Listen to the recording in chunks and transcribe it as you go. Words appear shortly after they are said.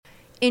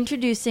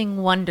Introducing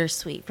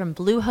Wondersuite from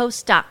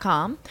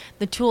Bluehost.com,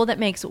 the tool that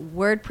makes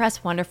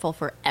WordPress wonderful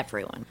for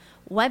everyone.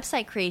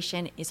 Website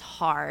creation is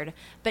hard,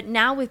 but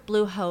now with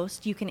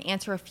Bluehost, you can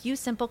answer a few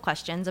simple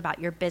questions about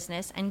your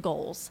business and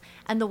goals,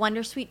 and the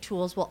Wondersuite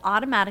tools will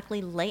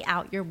automatically lay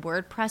out your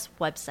WordPress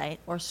website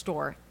or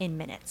store in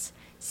minutes.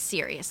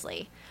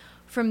 Seriously.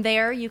 From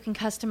there, you can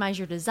customize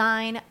your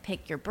design,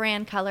 pick your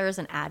brand colors,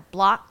 and add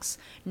blocks.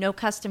 No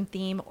custom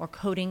theme or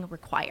coding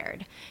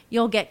required.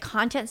 You'll get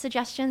content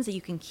suggestions that you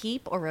can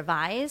keep or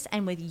revise,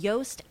 and with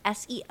Yoast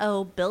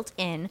SEO built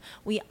in,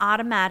 we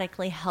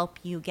automatically help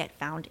you get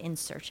found in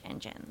search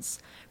engines.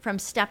 From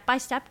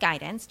step-by-step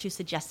guidance to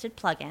suggested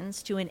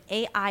plugins to an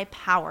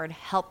AI-powered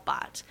help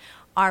bot,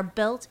 our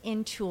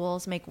built-in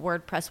tools make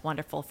WordPress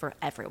wonderful for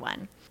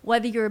everyone.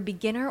 Whether you're a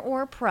beginner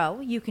or a pro,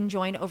 you can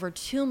join over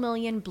 2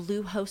 million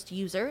Bluehost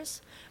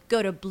users.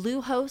 Go to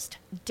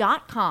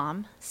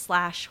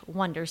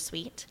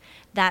bluehost.com/wondersuite.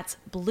 That's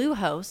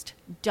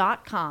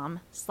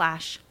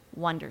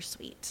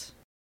bluehost.com/wondersuite.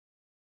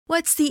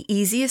 What's the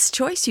easiest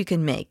choice you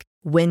can make?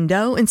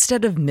 Window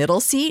instead of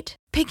middle seat?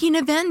 Picking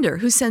a vendor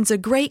who sends a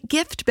great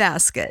gift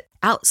basket?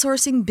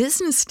 Outsourcing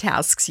business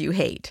tasks you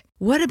hate?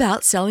 What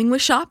about selling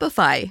with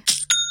Shopify?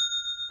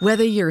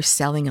 Whether you're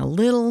selling a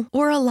little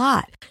or a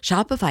lot,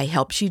 Shopify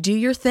helps you do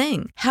your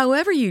thing,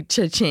 however you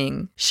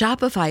cha-ching.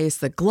 Shopify is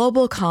the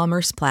global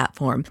commerce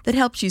platform that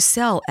helps you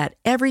sell at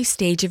every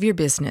stage of your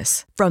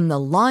business. From the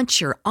launch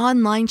your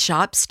online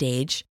shop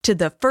stage to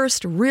the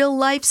first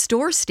real-life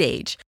store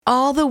stage,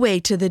 all the way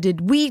to the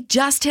did we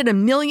just hit a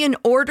million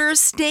orders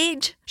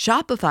stage?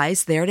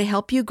 Shopify's there to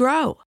help you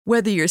grow.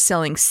 Whether you're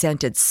selling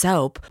scented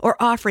soap or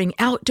offering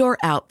outdoor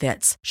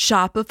outfits,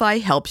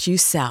 Shopify helps you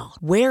sell.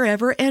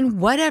 Wherever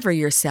and whatever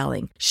you're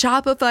selling,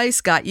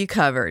 Shopify's got you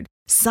covered.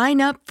 Sign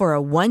up for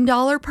a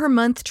 $1 per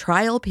month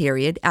trial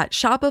period at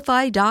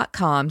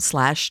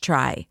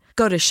shopify.com/try.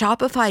 Go to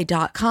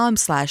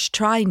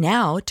shopify.com/try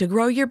now to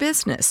grow your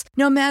business,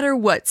 no matter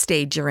what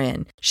stage you're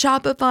in.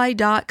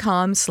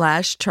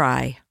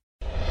 Shopify.com/try.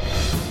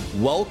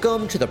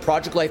 Welcome to the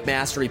Project Life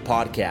Mastery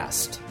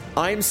Podcast.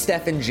 I'm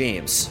Stephen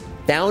James,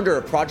 founder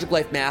of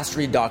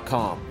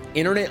ProjectLifeMastery.com,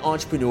 internet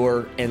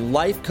entrepreneur and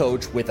life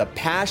coach with a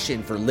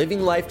passion for living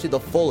life to the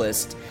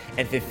fullest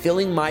and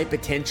fulfilling my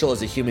potential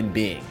as a human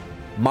being.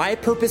 My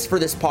purpose for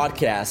this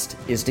podcast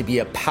is to be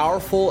a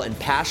powerful and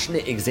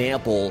passionate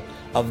example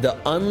of the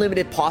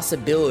unlimited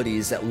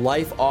possibilities that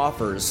life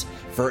offers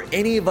for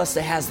any of us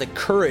that has the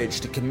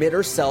courage to commit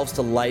ourselves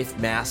to life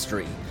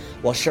mastery,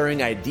 while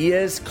sharing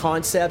ideas,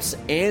 concepts,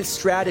 and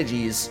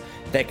strategies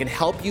that can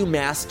help you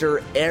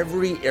master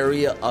every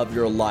area of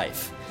your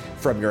life,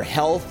 from your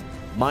health,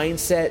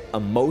 mindset,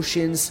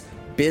 emotions,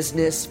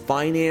 business,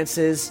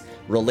 finances,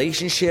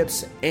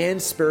 relationships,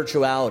 and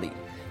spirituality.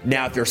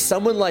 Now, if you're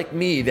someone like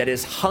me that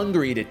is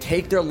hungry to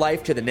take their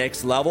life to the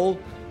next level,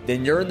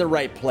 then you're in the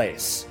right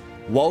place.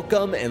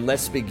 Welcome, and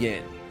let's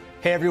begin.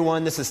 Hey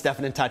everyone, this is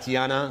Stefan and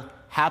Tatiana.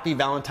 Happy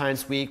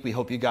Valentine's Week. We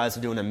hope you guys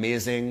are doing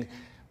amazing.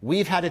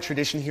 We've had a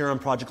tradition here on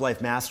Project Life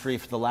Mastery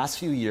for the last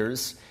few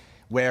years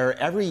where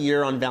every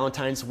year on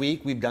Valentine's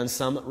Week, we've done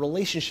some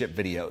relationship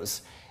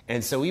videos.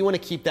 And so we want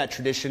to keep that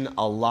tradition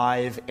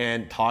alive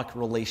and talk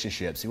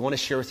relationships. We want to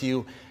share with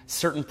you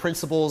certain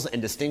principles and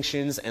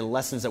distinctions and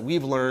lessons that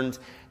we've learned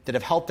that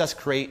have helped us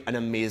create an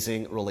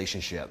amazing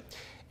relationship.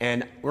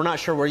 And we're not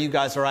sure where you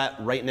guys are at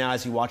right now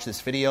as you watch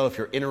this video. If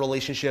you're in a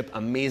relationship,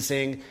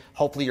 amazing.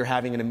 Hopefully you're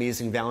having an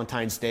amazing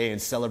Valentine's Day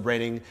and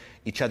celebrating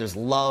each other's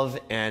love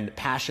and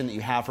passion that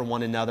you have for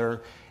one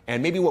another.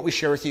 And maybe what we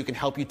share with you can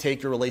help you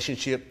take your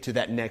relationship to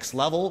that next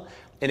level.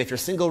 And if you're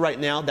single right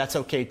now, that's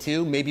okay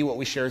too. Maybe what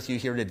we share with you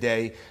here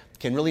today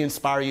can really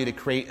inspire you to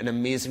create an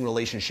amazing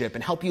relationship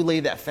and help you lay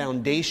that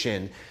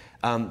foundation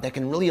that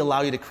can really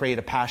allow you to create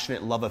a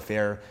passionate love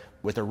affair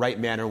with the right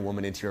man or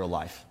woman into your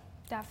life.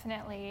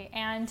 Definitely.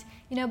 And,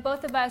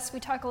 both of us, we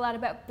talk a lot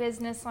about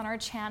business on our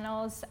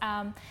channels.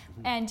 And,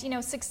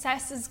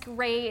 success is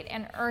great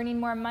and earning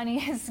more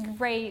money is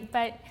great,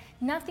 but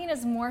nothing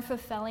is more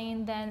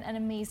fulfilling than an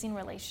amazing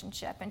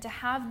relationship. And to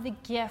have the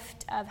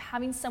gift of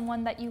having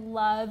someone that you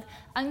love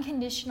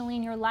unconditionally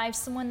in your life,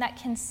 someone that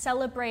can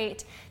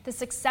celebrate the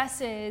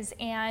successes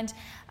and,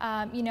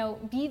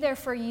 be there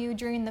for you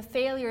during the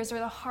failures or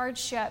the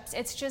hardships.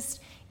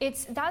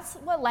 That's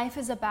what life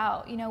is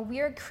about. We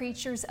are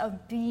creatures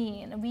of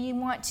being. We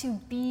want to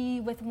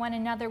be with one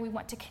another. We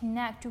want to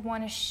connect. We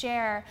want to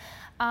share.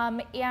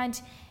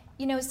 Sometimes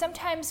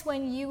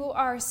when you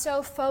are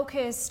so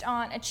focused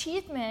on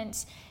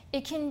achievement,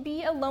 it can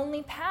be a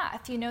lonely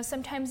path.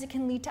 Sometimes it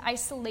can lead to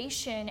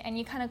isolation and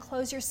you kind of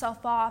close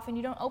yourself off and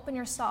you don't open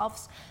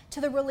yourselves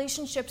to the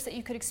relationships that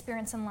you could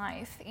experience in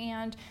life.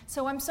 And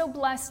so I'm so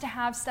blessed to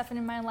have Stefan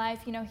in my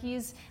life.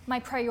 He's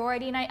my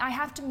priority, and I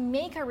have to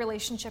make a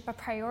relationship a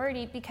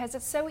priority because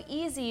it's so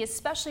easy,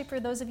 especially for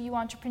those of you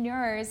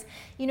entrepreneurs,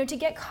 to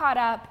get caught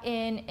up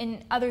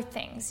in other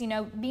things,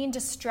 being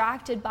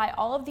distracted by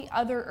all of the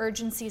other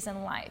urgencies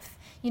in life.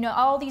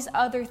 All these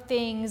other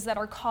things that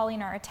are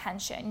calling our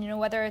attention,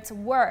 whether it's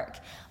work,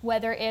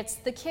 whether it's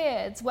the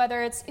kids,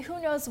 whether it's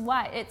who knows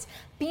what. It's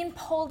being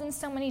pulled in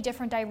so many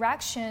different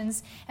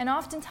directions, and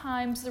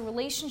oftentimes the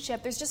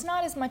relationship, there's just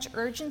not as much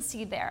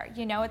urgency there.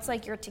 You know, it's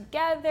like you're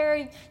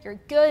together, you're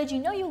good, you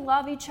know you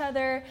love each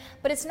other,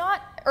 but it's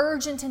not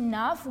urgent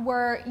enough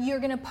where you're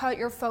going to put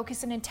your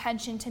focus and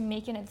attention to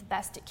making it the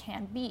best it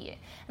can be.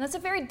 And that's a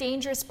very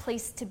dangerous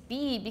place to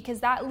be, because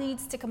that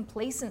leads to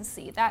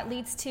complacency, that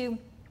leads to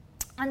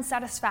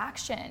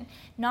unsatisfaction,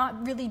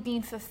 not really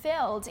being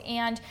fulfilled.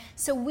 And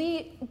so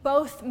we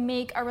both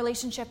make our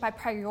relationship a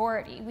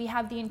priority. We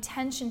have the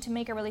intention to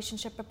make a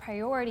relationship a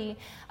priority,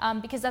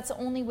 because that's the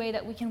only way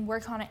that we can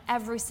work on it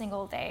every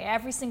single day.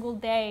 Every single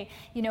day,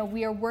 you know,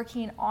 we are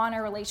working on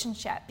our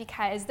relationship,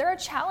 because there are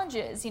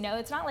challenges. You know,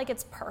 it's not like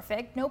it's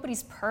perfect.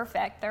 Nobody's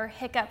perfect. There are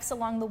hiccups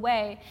along the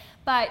way,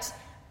 but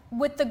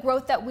with the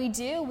growth that we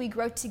do, we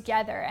grow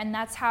together, and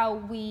that's how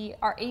we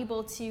are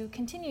able to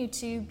continue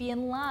to be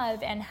in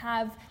love and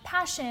have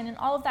passion and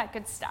all of that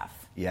good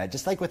stuff. Yeah,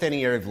 just like with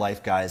any area of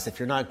life, guys, if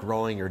you're not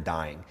growing, you're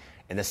dying.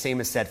 And the same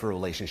is said for a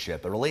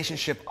relationship. A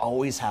relationship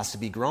always has to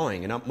be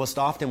growing. And most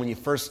often when you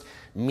first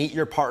meet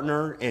your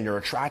partner and you're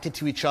attracted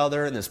to each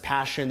other and there's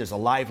passion, there's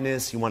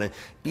aliveness, you want to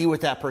be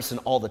with that person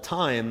all the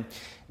time,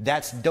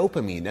 that's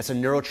dopamine. That's a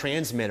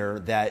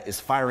neurotransmitter that is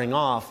firing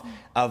off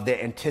of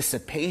the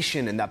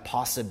anticipation and that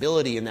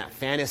possibility and that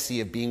fantasy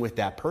of being with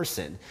that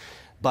person.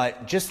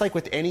 But just like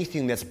with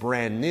anything that's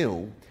brand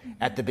new,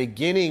 at the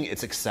beginning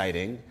it's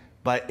exciting,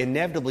 but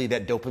inevitably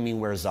that dopamine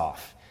wears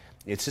off.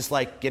 It's just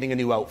like getting a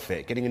new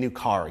outfit, getting a new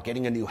car,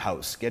 getting a new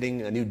house,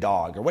 getting a new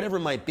dog, or whatever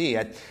it might be.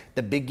 At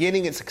the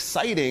beginning, it's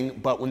exciting,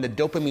 but when the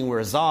dopamine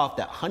wears off,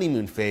 that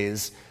honeymoon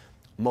phase,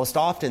 most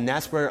often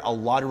that's where a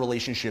lot of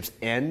relationships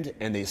end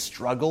and they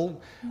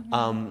struggle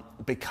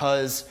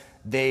because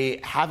they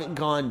haven't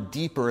gone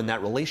deeper in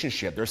that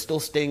relationship. They're still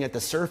staying at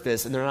the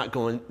surface and they're not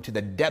going to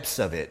the depths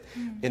of it.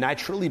 And I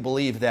truly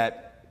believe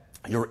that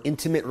your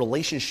intimate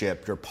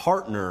relationship, your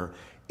partner,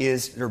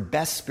 is your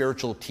best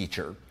spiritual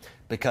teacher.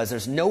 Because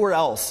there's nowhere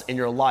else in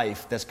your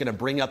life that's going to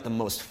bring up the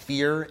most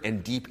fear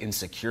and deep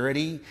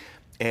insecurity.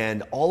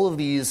 And all of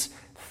these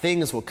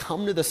things will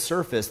come to the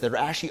surface that are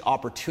actually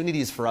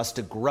opportunities for us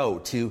to grow,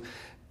 to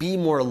be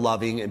more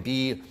loving and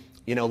be,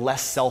 you know,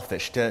 less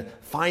selfish, to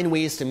find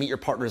ways to meet your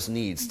partner's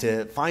needs,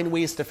 to find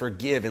ways to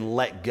forgive and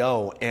let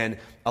go and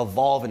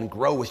evolve and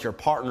grow with your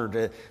partner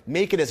to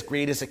make it as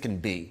great as it can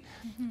be.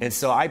 And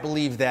so I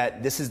believe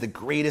that this is the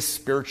greatest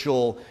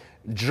spiritual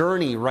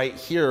journey right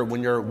here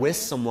when you're with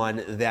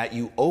someone that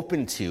you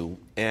open to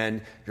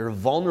and you're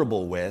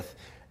vulnerable with,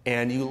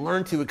 and you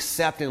learn to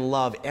accept and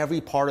love every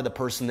part of the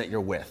person that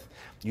you're with.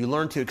 You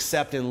learn to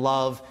accept and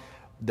love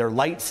their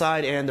light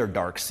side and their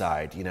dark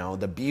side, you know,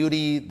 the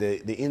beauty,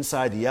 the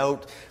inside, the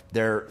out,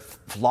 their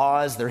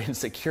flaws, their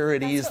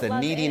insecurities, the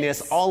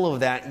neediness, all of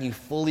that, and you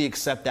fully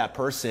accept that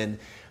person.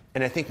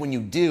 And I think when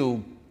you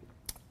do,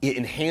 it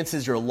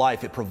enhances your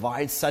life. It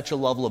provides such a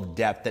level of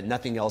depth that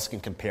nothing else can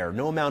compare.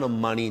 No amount of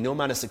money, no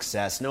amount of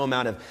success, no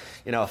amount of,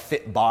 you know, a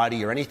fit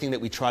body or anything that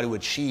we try to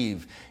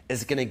achieve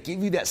is going to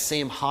give you that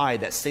same high,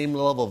 that same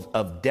level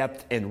of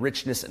depth and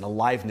richness and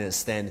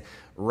aliveness than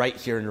right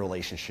here in a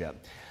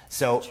relationship.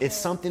 So it's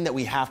something that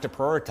we have to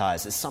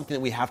prioritize. It's something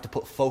that we have to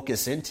put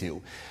focus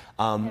into.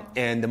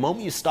 And the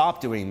moment you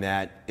stop doing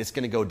that, it's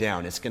going to go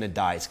down. It's going to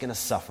die. It's going to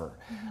suffer.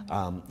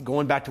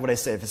 Going back to what I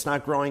said, if it's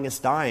not growing, it's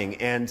dying.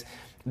 And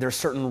there are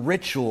certain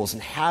rituals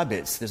and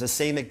habits. There's a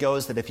saying that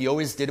goes that if you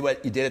always did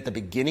what you did at the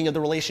beginning of the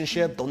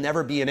relationship, there'll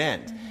never be an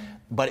end.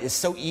 But it's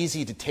so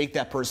easy to take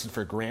that person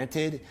for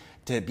granted,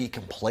 to be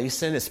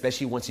complacent,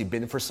 especially once you've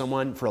been for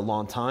someone for a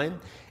long time.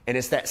 And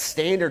it's that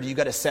standard you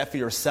got to set for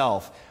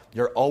yourself.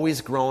 You're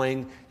always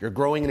growing. You're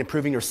growing and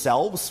improving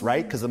yourselves,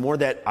 right? Because the more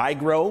that I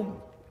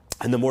grow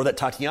and the more that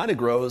Tatiana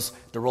grows,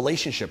 the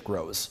relationship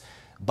grows.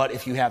 But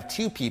if you have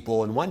two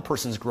people and one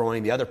person's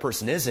growing, the other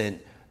person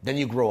isn't, then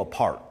you grow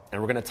apart.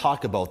 And we're going to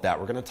talk about that.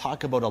 We're going to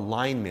talk about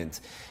alignment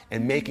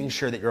and making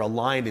sure that you're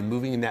aligned and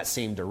moving in that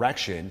same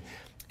direction.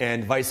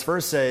 And vice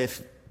versa,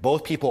 if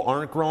both people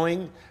aren't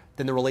growing,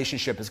 then the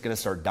relationship is going to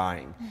start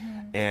dying.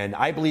 And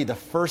I believe the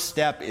first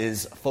step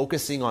is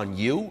focusing on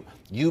you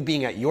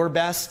being at your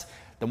best.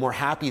 The more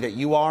happy that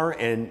you are,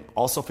 and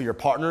also for your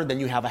partner, then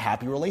you have a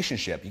happy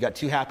relationship. You got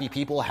two happy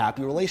people, a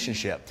happy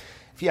relationship.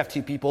 If you have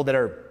two people that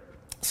are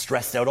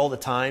stressed out all the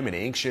time and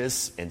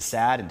anxious and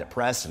sad and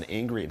depressed and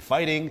angry and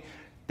fighting,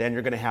 then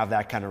you're going to have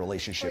that kind of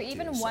relationship. Or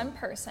even too, one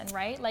person,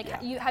 right? Like,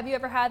 have you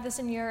ever had this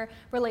in your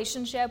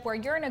relationship where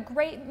you're in a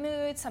great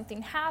mood,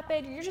 something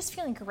happened, you're just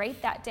feeling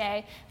great that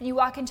day, and you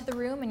walk into the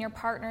room and your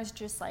partner's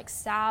just like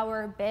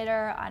sour,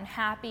 bitter,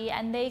 unhappy,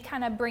 and they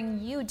kind of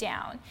bring you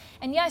down.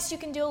 And yes, you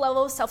can do a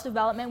level of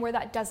self-development where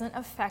that doesn't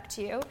affect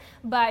you,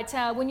 but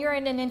when you're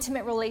in an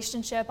intimate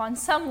relationship, on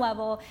some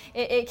level,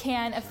 it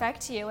can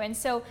affect you. And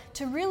so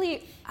to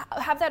really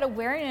have that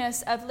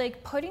awareness of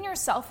like putting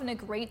yourself in a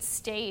great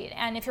state,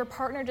 and if your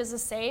partner does the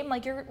same,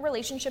 like your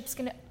relationship's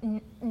gonna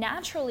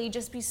naturally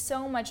just be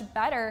so much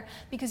better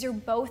because you're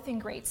both in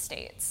great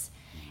states.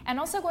 And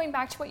also going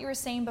back to what you were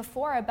saying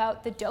before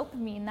about the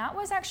dopamine, that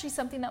was actually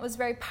something that was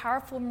very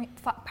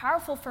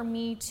powerful for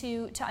me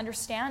to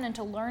understand and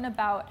to learn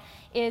about,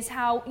 is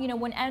how, you know,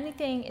 when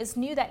anything is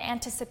new, that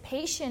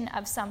anticipation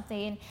of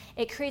something,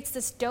 it creates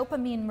this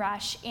dopamine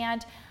rush.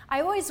 And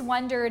I always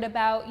wondered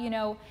about, you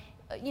know,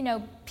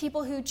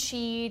 people who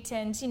cheat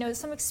and, you know,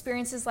 some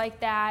experiences like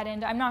that.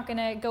 And I'm not going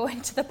to go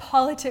into the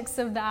politics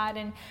of that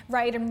and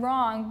right and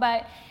wrong,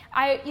 but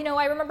I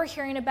remember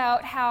hearing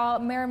about how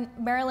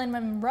Marilyn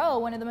Monroe,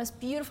 one of the most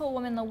beautiful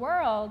women in the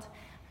world,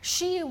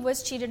 she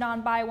was cheated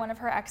on by one of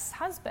her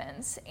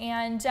ex-husbands.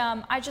 And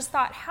I just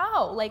thought,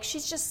 how? Like,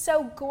 she's just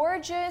so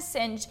gorgeous,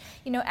 and,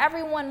 you know,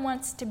 everyone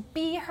wants to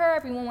be her,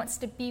 everyone wants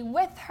to be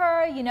with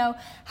her, you know,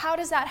 how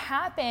does that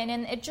happen?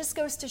 And it just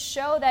goes to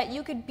show that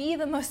you could be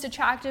the most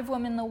attractive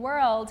woman in the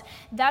world.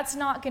 That's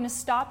not going to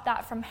stop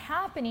that from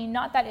happening.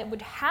 Not that it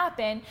would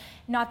happen,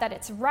 not that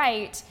it's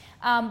right.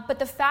 But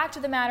the fact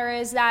of the matter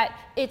is that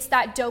it's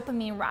that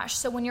dopamine rush.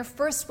 So when you're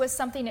first with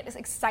something that is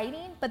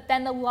exciting, but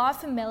then the law of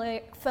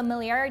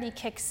familiarity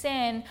kicks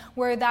in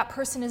where that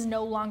person is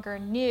no longer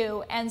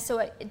new. And so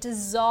it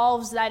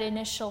dissolves that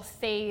initial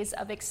phase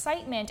of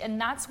excitement. And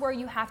that's where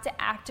you have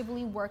to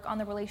actively work on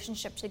the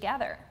relationship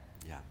together.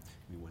 Yeah.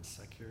 Give me one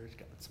sec here.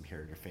 Got some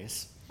hair in your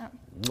face.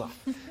 Oh.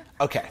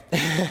 Okay.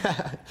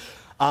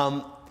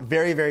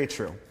 Very, very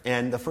true.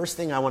 And the first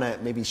thing I want to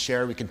maybe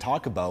share, we can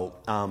talk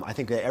about, I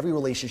think that every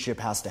relationship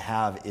has to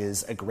have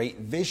is a great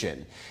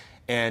vision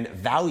and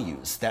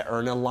values that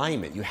are in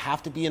alignment. You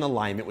have to be in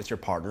alignment with your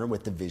partner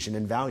with the vision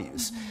and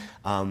values.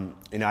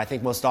 Mm-hmm. I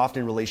think most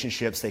often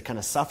relationships, they kind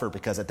of suffer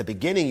because at the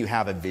beginning you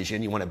have a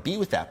vision, you want to be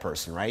with that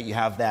person, right? You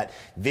have that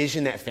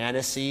vision, that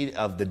fantasy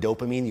of the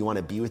dopamine, you want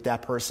to be with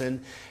that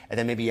person. And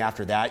then maybe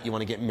after that, you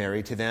want to get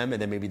married to them.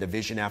 And then maybe the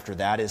vision after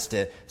that is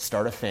to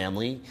start a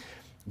family.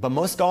 But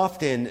most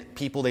often,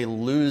 people, they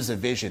lose a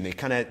vision.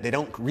 They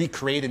don't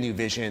recreate a new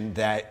vision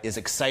that is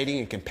exciting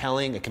and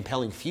compelling, a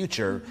compelling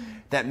future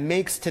that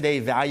makes today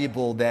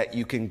valuable, that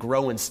you can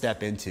grow and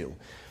step into.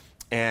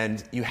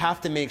 And you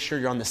have to make sure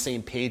you're on the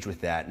same page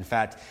with that. In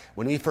fact,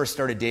 when we first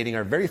started dating,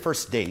 our very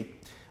first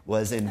date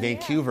was in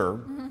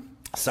Vancouver,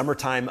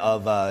 summertime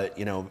of,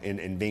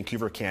 in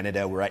Vancouver,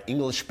 Canada. We're at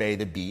English Bay,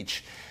 the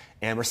beach.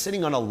 And we're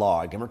sitting on a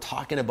log, and we're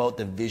talking about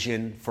the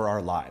vision for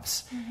our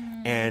lives.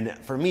 Mm-hmm. And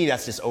for me,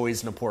 that's just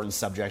always an important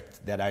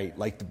subject that I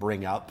like to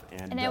bring up.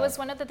 And it was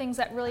one of the things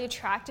that really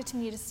attracted to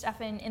me to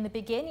Stefan in the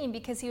beginning,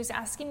 because he was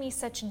asking me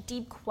such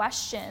deep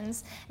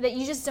questions that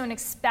you just don't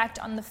expect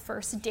on the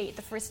first date,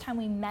 the first time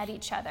we met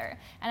each other.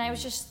 And I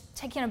was just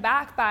taken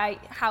aback by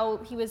how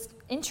he was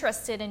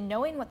interested in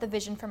knowing what the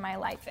vision for my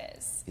life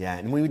is. Yeah,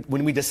 and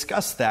when we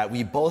discussed that,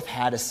 we both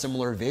had a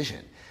similar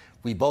vision.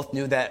 We both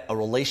knew that a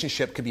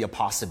relationship could be a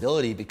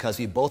possibility because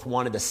we both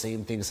wanted the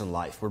same things in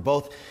life. We're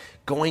both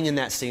going in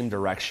that same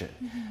direction.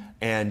 Mm-hmm.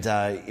 And,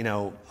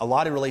 a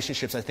lot of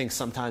relationships, I think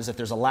sometimes if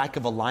there's a lack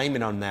of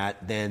alignment on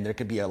that, then there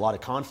could be a lot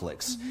of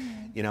conflicts.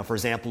 Mm-hmm. For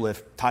example,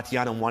 if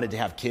Tatiana wanted to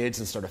have kids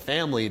and start a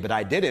family, but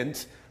I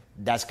didn't,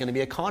 that's going to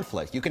be a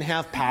conflict. You can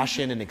have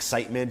passion and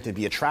excitement and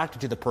be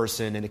attracted to the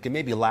person, and it can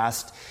maybe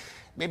last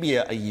maybe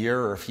a year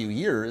or a few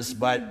years,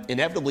 but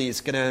inevitably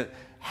it's going to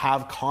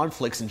have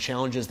conflicts and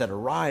challenges that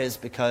arise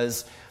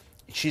because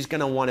she's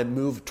going to want to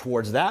move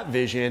towards that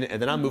vision, and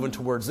then I'm moving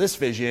towards this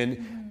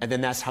vision, and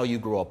then that's how you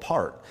grow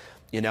apart,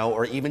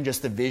 or even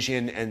just the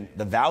vision and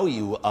the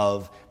value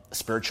of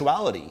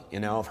spirituality,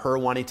 of her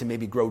wanting to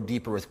maybe grow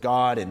deeper with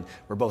God, and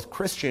we're both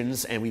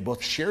Christians and we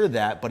both share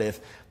that, but if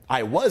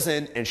I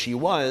wasn't and she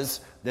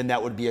was, then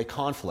that would be a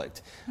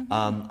conflict.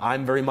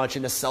 I'm very much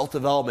into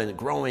self-development,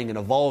 growing and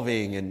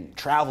evolving and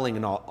traveling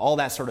and all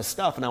that sort of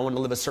stuff, and I want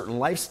to live a certain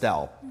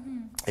lifestyle.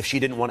 If she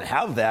didn't want to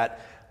have that,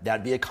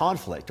 that'd be a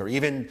conflict. Or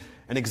even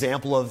an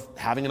example of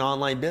having an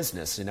online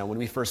business. When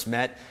we first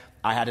met,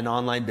 I had an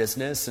online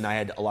business and I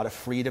had a lot of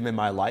freedom in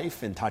my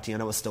life, and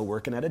Tatiana was still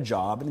working at a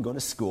job and going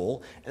to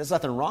school. And there's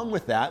nothing wrong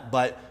with that,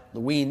 but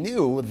we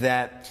knew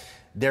that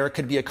there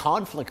could be a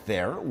conflict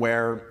there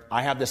where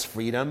I have this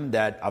freedom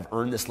that I've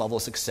earned this level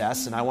of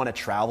success and I want to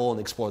travel and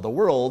explore the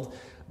world,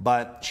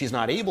 but she's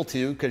not able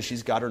to because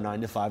she's got her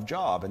 9-to-5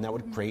 job, and that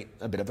would create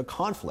a bit of a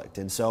conflict.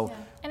 And so,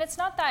 and it's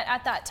not that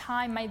at that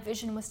time my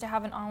vision was to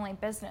have an online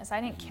business.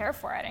 I didn't care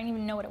for it. I didn't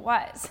even know what it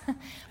was.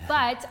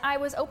 But I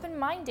was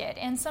open-minded,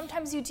 and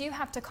sometimes you do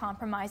have to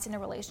compromise in a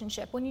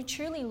relationship. When you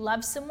truly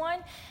love someone,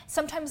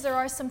 sometimes there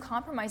are some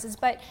compromises,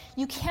 but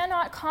you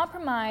cannot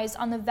compromise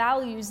on the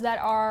values that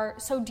are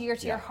so dear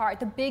to your heart,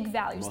 the big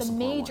values, the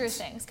major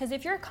things. Because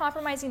if you're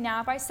compromising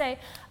now, if I say,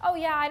 oh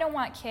yeah, I don't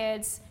want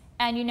kids,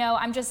 and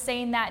I'm just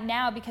saying that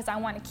now because I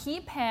want to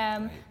keep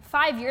him,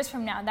 5 years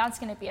from now, that's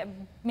going to be a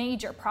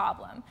major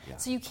problem. Yeah.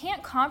 So you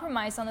can't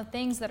compromise on the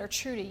things that are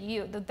true to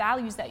you, the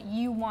values that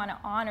you want to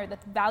honor, the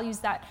values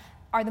that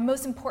are the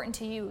most important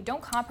to you.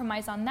 Don't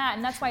compromise on that.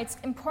 And that's why it's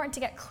important to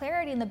get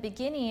clarity in the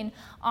beginning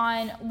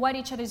on what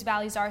each other's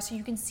values are so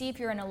you can see if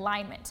you're in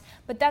alignment.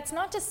 But that's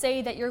not to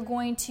say that you're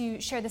going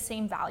to share the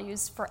same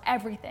values for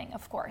everything,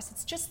 of course.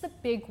 It's just the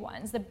big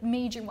ones, the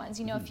major ones,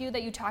 a few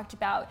that you talked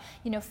about,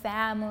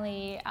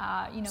 family,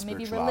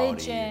 maybe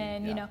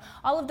religion,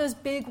 all of those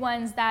big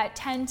ones that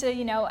tend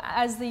to,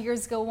 as the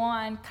years go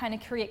on, kind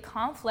of create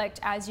conflict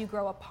as you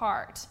grow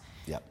apart.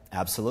 Yep,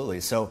 absolutely.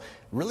 So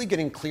really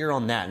getting clear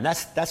on that. And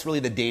that's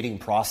really the dating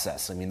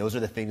process. I mean, those are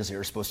the things that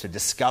you're supposed to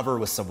discover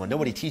with someone.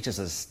 Nobody teaches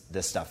us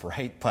this stuff,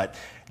 right? But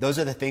those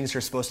are the things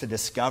you're supposed to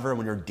discover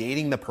when you're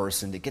dating the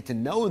person, to get to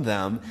know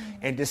them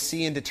and to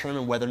see and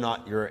determine whether or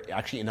not you're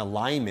actually in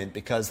alignment,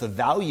 because the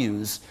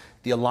values,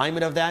 the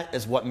alignment of that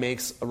is what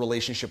makes a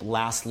relationship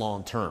last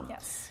long term.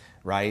 Yes.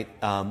 Right?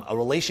 A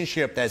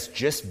relationship that's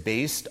just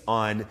based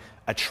on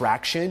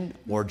attraction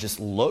or just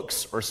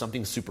looks or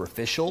something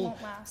superficial,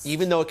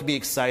 even though it can be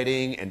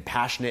exciting and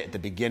passionate at the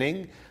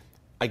beginning,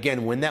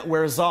 again, when that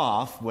wears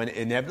off, when it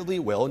inevitably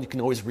will, and you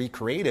can always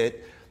recreate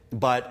it,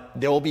 but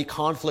there will be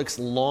conflicts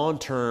long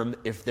term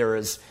if there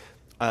is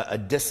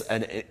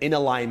an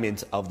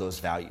inalignment of those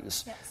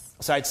values. Yes.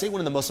 So I'd say one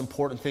of the most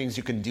important things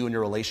you can do in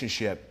your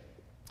relationship,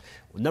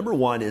 number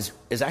one, is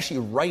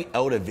actually write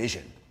out a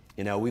vision.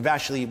 We've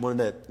actually,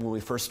 when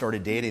we first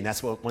started dating,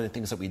 that's one of the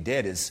things that we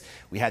did is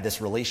we had this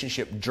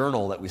relationship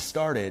journal that we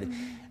started,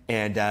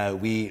 and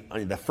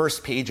the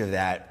first page of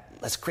that,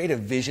 let's create a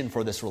vision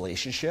for this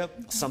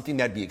relationship, something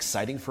that'd be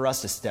exciting for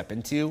us to step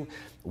into.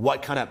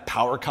 What kind of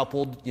power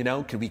coupled,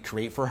 could we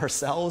create for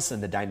ourselves,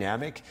 and the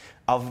dynamic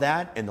of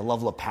that, and the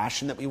level of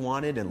passion that we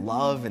wanted, and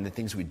love, and the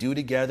things we do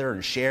together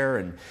and share,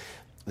 and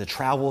the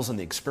travels and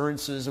the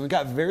experiences, and we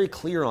got very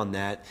clear on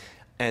that.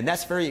 And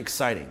that's very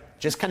exciting.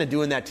 Just kind of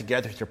doing that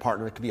together with your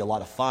partner, it can be a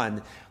lot of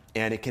fun,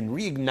 and it can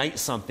reignite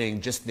something,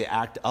 just the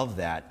act of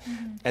that.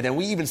 And then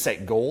we even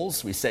set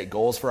goals. We set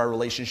goals for our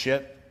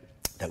relationship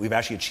that we've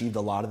actually achieved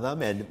a lot of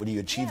them. And when you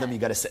achieve them, you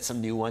got to set some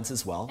new ones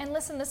as well. And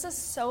listen, this is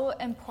so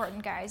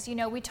important, guys.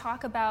 We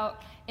talk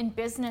about in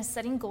business,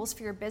 setting goals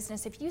for your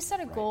business. If you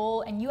set a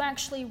goal and you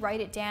actually write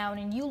it down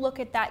and you look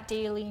at that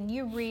daily and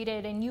you read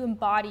it and you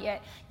embody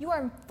it, you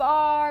are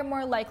far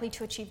more likely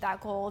to achieve that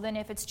goal than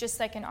if it's just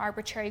like an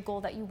arbitrary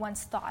goal that you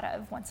once thought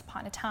of once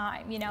upon a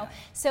time,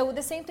 So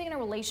the same thing in a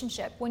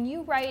relationship. When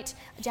you write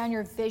down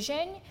your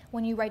vision,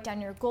 when you write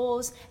down your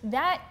goals,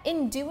 that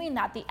in doing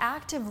that, the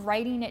act of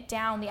writing it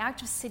down, the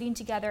act of sitting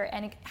together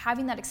and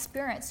having that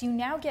experience, you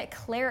now get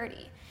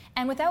clarity.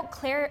 And without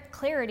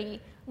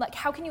clarity, like,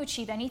 how can you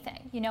achieve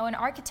anything? An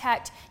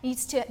architect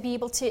needs to be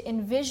able to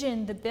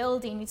envision the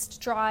building, needs to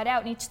draw it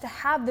out, needs to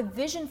have the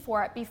vision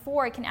for it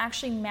before it can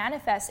actually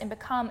manifest and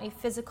become a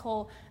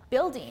physical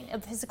building, a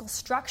physical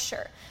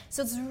structure.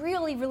 So it's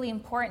really, really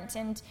important.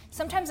 And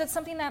sometimes it's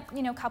something that,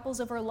 couples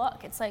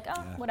overlook. It's like,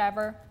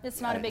 whatever,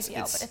 it's not a big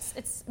deal, but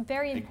it's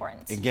very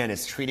important. Again,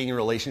 it's treating a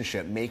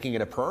relationship, making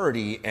it a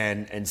priority,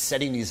 and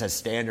setting these as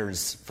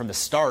standards from the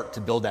start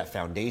to build that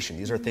foundation.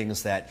 These are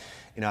things that,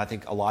 I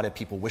think a lot of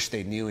people wish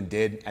they knew and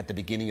did at the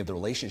beginning of the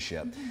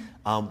relationship.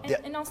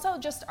 And also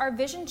just our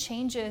vision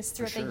changes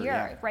throughout the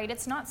year, right?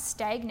 It's not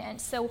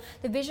stagnant. So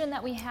the vision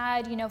that we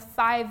had,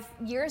 5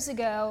 years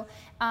ago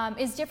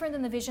is different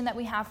than the vision that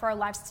we have for our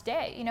lives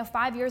today.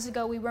 5 years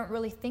ago, we weren't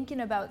really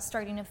thinking about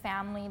starting a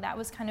family. That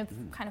was kind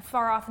of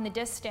far off in the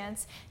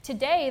distance.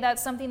 Today,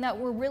 that's something that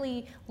we're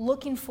really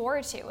looking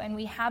forward to, and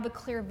we have a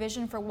clear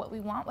vision for what we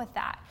want with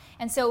that.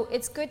 And so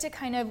it's good to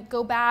kind of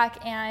go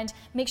back and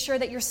make sure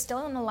that you're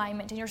still in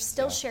alignment and you're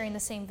still sharing the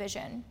same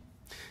vision.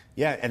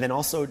 Yeah, and then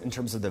also in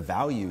terms of the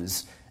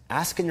values,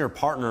 asking your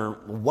partner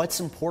what's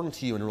important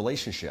to you in a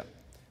relationship.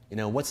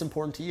 What's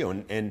important to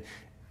you, and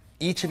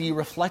each of you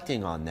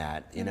reflecting on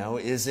that.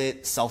 Is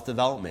it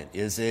self-development?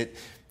 Is it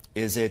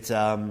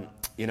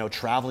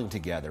traveling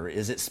together?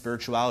 Is it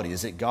spirituality?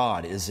 Is it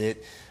God? Is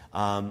it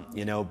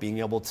being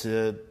able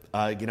to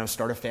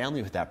start a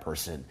family with that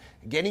person?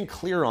 Getting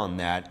clear on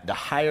that, the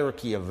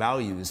hierarchy of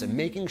values, and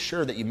making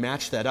sure that you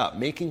match that up,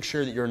 making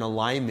sure that you're in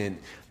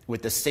alignment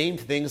with the same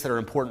things that are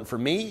important for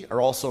me are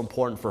also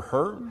important for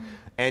her,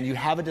 and you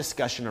have a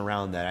discussion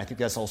around that. I think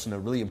that's also a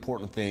really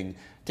important thing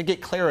to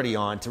get clarity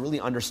on, to really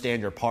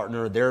understand your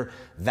partner, their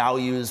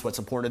values, what's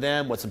important to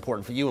them, what's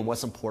important for you, and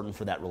what's important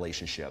for that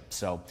relationship.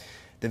 So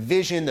the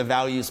vision, the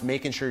values,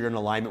 making sure you're in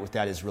alignment with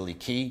that is really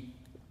key.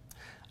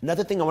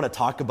 Another thing I want to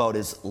talk about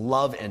is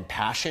love and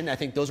passion. I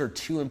think those are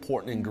two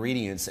important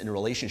ingredients in a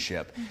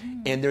relationship,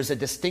 and there's a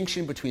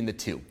distinction between the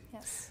two.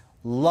 Yes.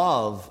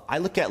 Love, I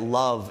look at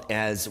love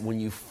as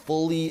when you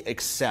fully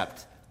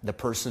accept the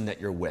person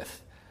that you're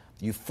with.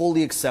 You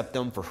fully accept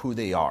them for who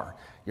they are.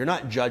 You're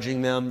not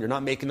judging them. You're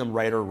not making them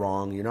right or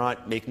wrong. You're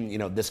not making,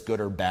 this good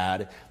or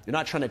bad. You're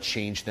not trying to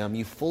change them.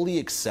 You fully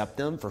accept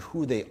them for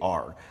who they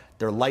are,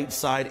 their light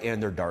side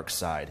and their dark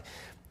side,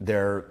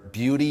 their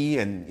beauty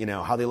and,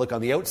 how they look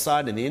on the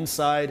outside and the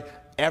inside,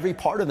 every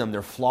part of them,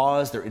 their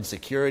flaws, their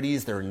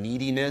insecurities, their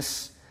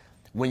neediness.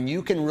 When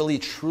you can really,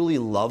 truly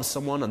love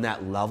someone on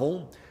that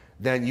level,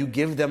 then you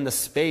give them the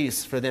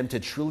space for them to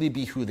truly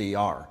be who they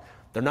are.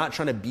 They're not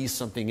trying to be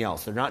something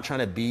else. They're not trying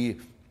to be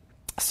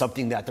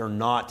something that they're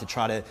not, to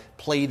try to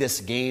play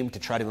this game, to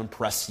try to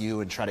impress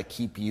you and try to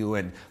keep you.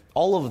 And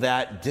all of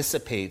that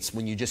dissipates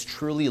when you just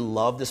truly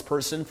love this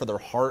person for their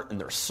heart and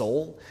their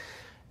soul,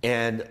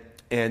 and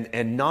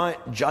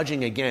not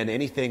judging, again,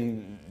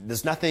 anything.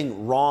 There's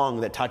nothing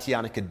wrong that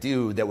Tatiana could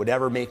do that would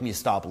ever make me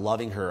stop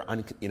loving her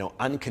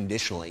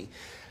unconditionally.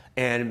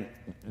 And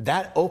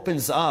that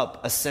opens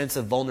up a sense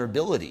of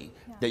vulnerability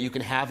that you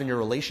can have in your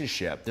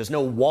relationship. There's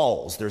no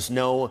walls. There's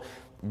no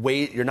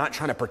way. You're not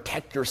trying to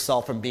protect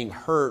yourself from being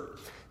hurt,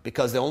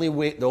 because the only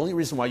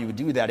reason why you would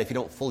do that, if you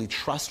don't fully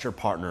trust your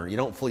partner, you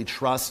don't fully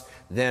trust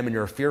them, and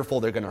you're fearful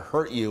they're going to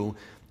hurt you.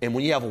 And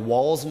when you have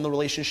walls in the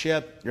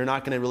relationship, you're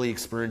not going to really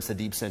experience the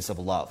deep sense of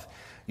love.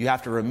 You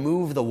have to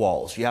remove the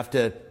walls. You have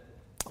to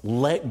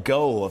let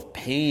go of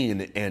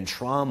pain and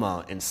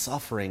trauma and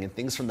suffering and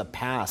things from the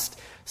past,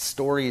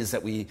 stories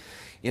that we,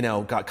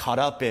 got caught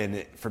up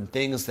in, from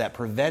things that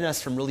prevent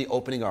us from really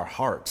opening our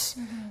hearts.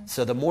 Mm-hmm.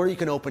 So the more you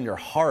can open your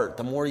heart,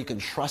 the more you can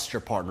trust your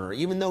partner,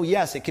 even though,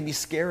 yes, it can be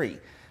scary.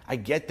 I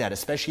get that,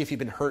 especially if you've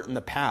been hurt in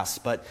the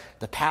past, but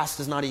the past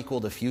does not equal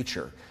the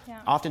future.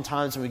 Yeah.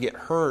 Oftentimes when we get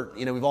hurt,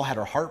 we've all had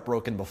our heart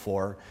broken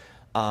before,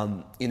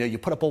 you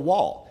put up a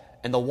wall.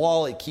 And the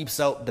wall, it keeps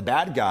out the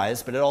bad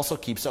guys, but it also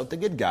keeps out the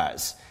good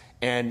guys.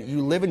 And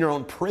you live in your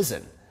own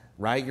prison,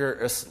 right?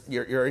 You're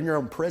in your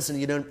own prison.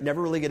 You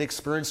never really get to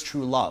experience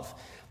true love.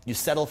 You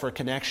settle for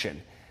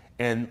connection.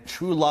 And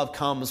true love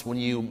comes when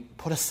you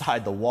put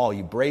aside the wall.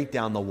 You break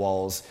down the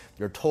walls.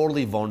 You're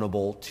totally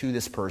vulnerable to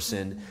this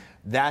person. Mm-hmm.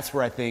 That's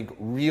where I think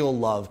real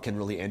love can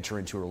really enter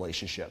into a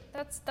relationship.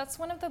 That's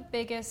one of the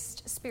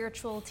biggest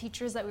spiritual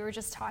teachers that we were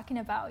just talking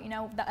about.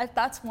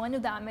 That's one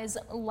of them, is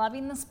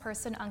loving this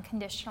person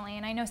unconditionally.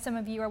 And I know some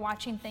of you are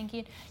watching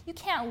thinking, you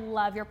can't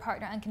love your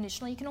partner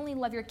unconditionally. You can only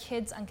love your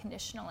kids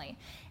unconditionally.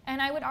 And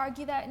I would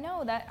argue that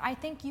no, that I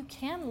think you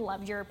can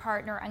love your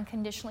partner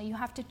unconditionally. You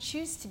have to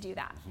choose to do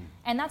that. Mm-hmm.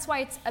 And that's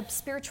why it's a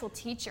spiritual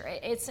teacher.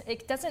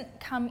 It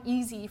doesn't come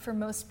easy for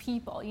most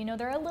people.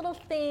 There are little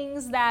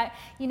things that,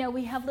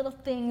 we have little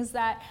things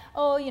that,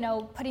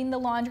 putting the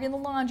laundry in the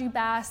laundry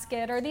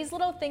basket, or these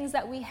little things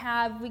that we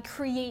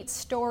create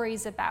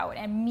stories about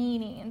and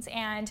meanings.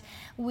 And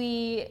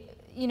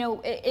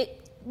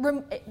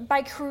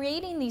by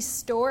creating these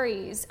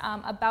stories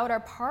about our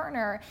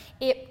partner,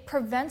 it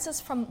prevents us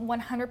from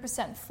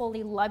 100%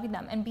 fully loving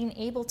them and being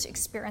able to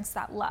experience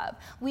that love.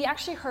 We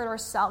actually hurt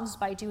ourselves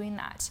by doing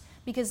that,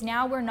 because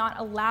now we're not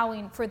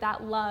allowing for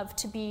that love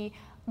to be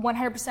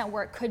 100%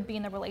 where it could be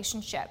in the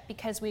relationship,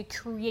 because we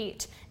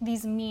create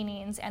these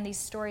meanings and these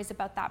stories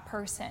about that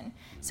person.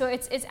 So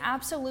it's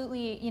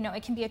absolutely,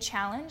 it can be a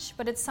challenge,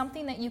 but it's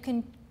something that you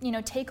can,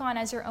 take on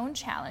as your own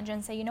challenge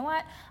and say, you know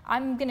what,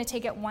 I'm going to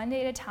take it one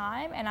day at a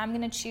time, and I'm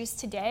going to choose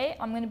today,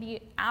 I'm going to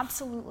be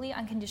absolutely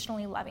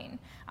unconditionally loving.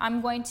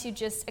 I'm going to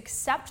just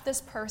accept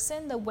this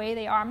person the way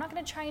they are. I'm not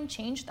going to try and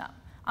change them.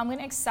 I'm going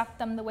to accept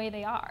them the way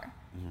they are.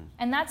 Mm-hmm.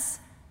 And that's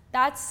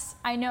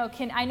I know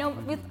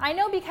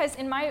because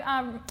in my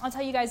I'll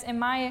tell you guys, in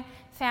my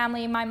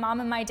family, my mom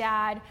and my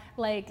dad,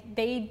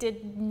 they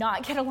did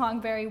not get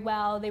along very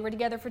well. They were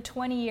together for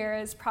 20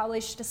 years,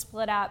 probably should have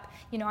split up,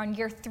 on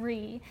year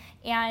 3,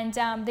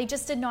 and they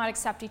just did not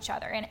accept each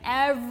other. And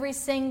every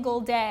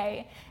single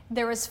day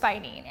there was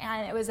fighting,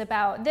 and it was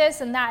about this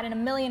and that and a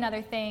million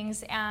other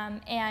things,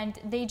 and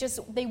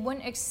they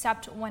wouldn't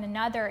accept one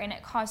another, and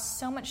it caused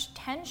so much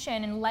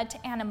tension and led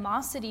to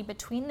animosity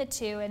between the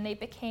two, and they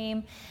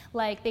became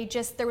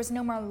there was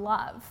no more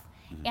love.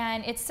 Mm-hmm.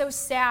 And it's so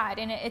sad,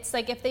 and it's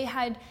like if they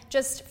had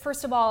just,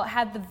 first of all,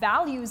 had the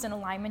values in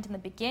alignment in the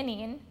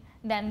beginning,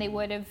 then they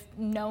would have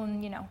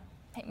known,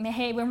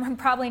 hey, we're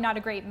probably not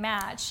a great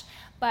match.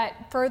 But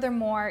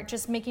furthermore,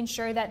 just making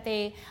sure that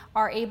they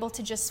are able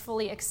to just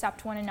fully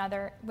accept one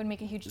another would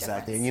make a huge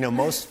difference. Exactly. And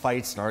most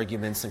fights and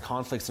arguments and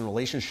conflicts in a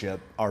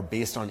relationship are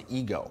based on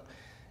ego.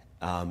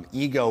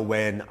 Ego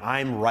when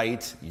I'm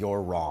right,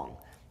 you're wrong.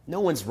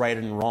 No one's right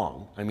and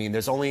wrong. I mean,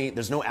 there's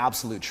no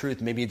absolute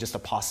truth, maybe just a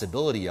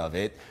possibility of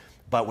it.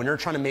 But when you're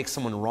trying to make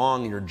someone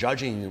wrong and you're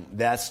judging,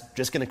 that's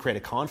just going to create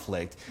a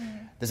conflict.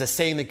 Mm-hmm. There's a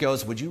saying that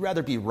goes, would you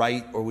rather be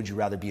right or would you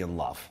rather be in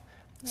love?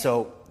 Yeah.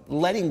 So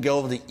letting go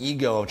of the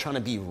ego of trying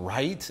to be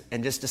right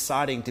and just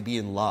deciding to be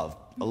in love,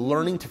 mm-hmm.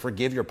 learning to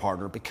forgive your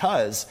partner,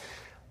 because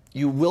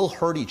you will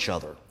hurt each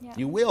other. Yeah.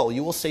 You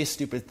will say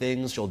stupid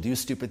things, you'll do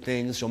stupid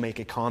things, you'll make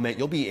a comment,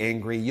 you'll be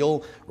angry,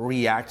 you'll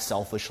react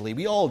selfishly.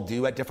 We all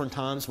do at different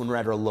times when we're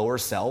at our lower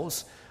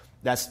selves.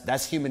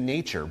 That's human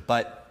nature,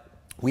 but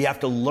we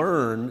have to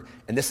learn,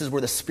 and this is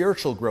where the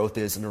spiritual growth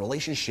is in a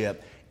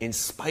relationship, in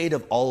spite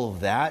of all of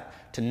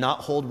that, to not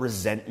hold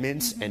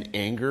resentments mm-hmm. and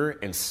anger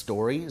and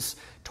stories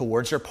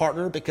towards your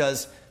partner,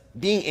 because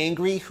being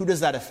angry, who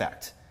does that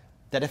affect?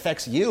 That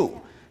affects you. Yeah.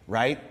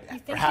 Right? You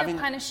think you're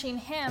punishing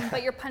him,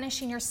 but you're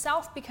punishing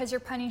yourself because you're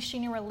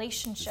punishing your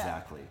relationship.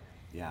 Exactly.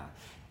 Yeah.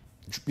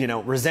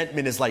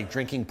 Resentment is like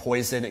drinking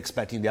poison,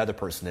 expecting the other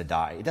person to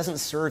die. It doesn't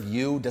serve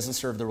you, doesn't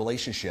serve the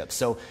relationship.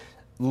 So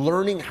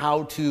learning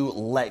how to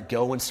let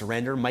go and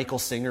surrender. Michael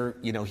Singer,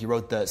 he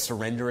wrote the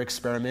Surrender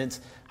Experiment.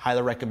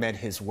 Highly recommend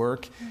his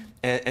work.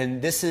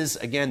 And this is,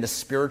 again, the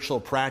spiritual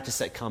practice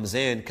that comes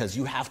in, because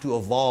you have to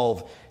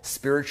evolve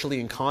spiritually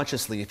and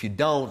consciously. If you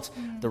don't,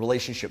 the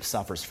relationship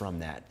suffers from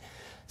that.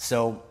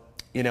 So,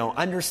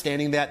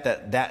 understanding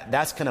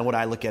that's kind of what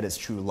I look at as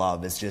true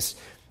love,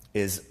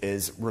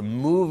 is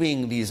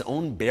removing these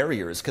own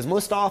barriers. Because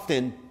most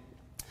often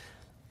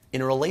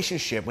in a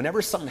relationship,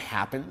 whenever something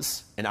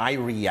happens and I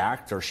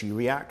react or she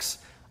reacts,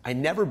 I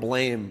never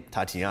blame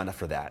Tatiana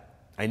for that.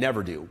 I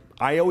never do.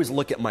 I always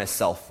look at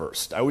myself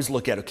first. I always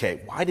look at, okay,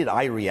 why did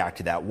I react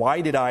to that?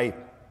 Why did I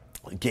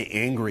get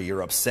angry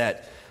or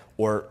upset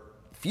or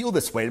feel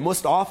this way? And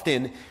most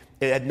often,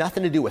 it had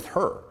nothing to do with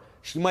her.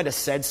 She might have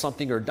said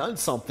something or done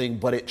something,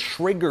 but it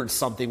triggered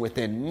something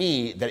within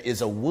me that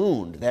is a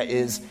wound, that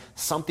is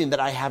something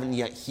that I haven't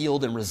yet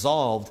healed and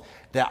resolved,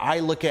 that I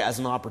look at as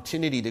an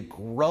opportunity to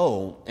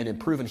grow and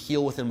improve and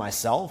heal within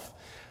myself,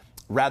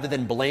 rather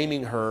than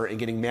blaming her and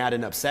getting mad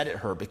and upset at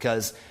her.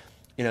 Because,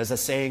 as a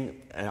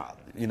saying,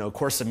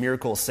 Course of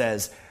Miracles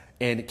says,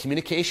 in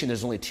communication,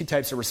 there's only two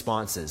types of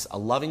responses: a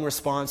loving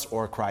response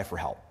or a cry for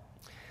help.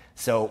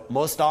 So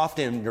most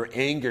often, your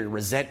anger,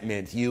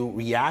 resentment, you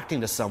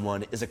reacting to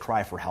someone is a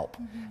cry for help.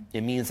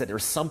 It means that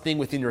there's something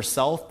within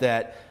yourself,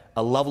 that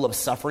a level of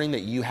suffering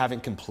that you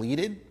haven't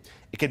completed.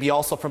 It could be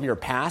also from your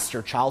past,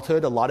 your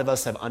childhood. A lot of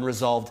us have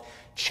unresolved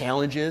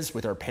challenges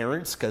with our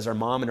parents, because our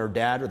mom and our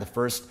dad are the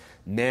first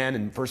man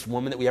and first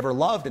woman that we ever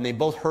loved, and they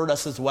both hurt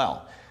us as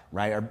well,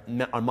 right?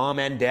 Our mom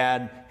and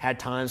dad had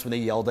times when they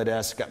yelled at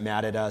us, got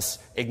mad at us,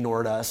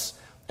 ignored us,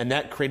 and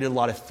that created a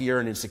lot of fear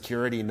and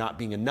insecurity and not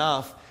being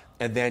enough.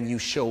 And then you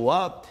show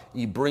up,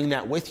 you bring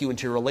that with you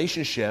into your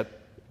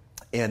relationship,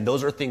 and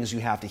those are things you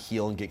have to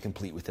heal and get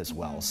complete with as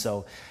well.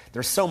 So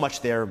there's so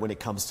much there when it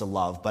comes to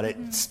love, but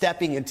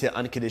stepping into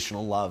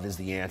unconditional love is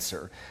the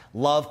answer.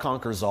 Love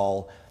conquers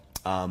all.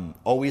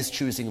 Always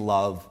choosing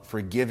love,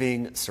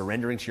 forgiving,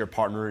 surrendering to your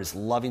partner, is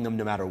loving them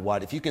no matter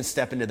what. If you can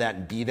step into that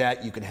and be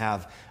that, you can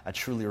have a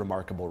truly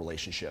remarkable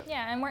relationship.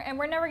 Yeah, and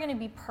we're never going to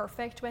be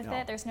perfect with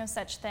it. There's no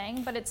such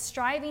thing, but it's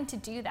striving to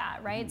do that,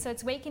 right? So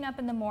it's waking up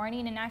in the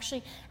morning and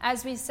actually,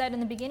 as we said in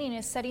the beginning,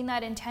 is setting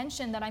that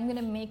intention that I'm going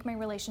to make my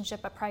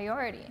relationship a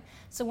priority.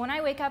 So when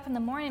I wake up in the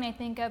morning, I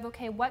think of,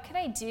 okay, what could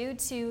I do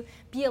to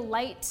be a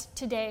light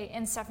today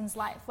in Stefan's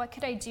life? What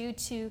could I do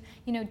to,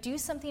 do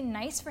something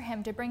nice for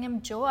him, to bring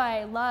him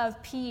joy,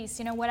 love, peace,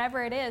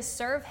 whatever it is,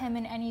 serve him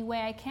in any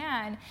way I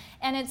can.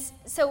 And it's,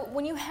 so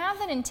when you have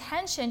that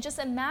intention, just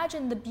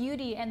imagine the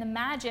beauty and the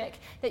magic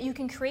that you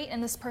can create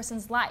in this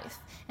person's life.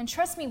 And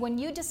trust me, when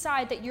you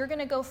decide that you're going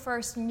to go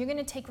first and you're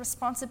going to take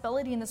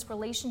responsibility in this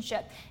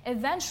relationship,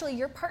 eventually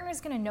your partner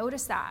is going to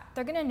notice that.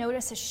 They're going to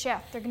notice a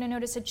shift. They're going to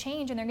notice a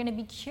change, and they're going to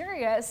be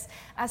curious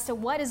as to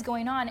what is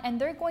going on. And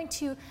they're going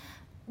to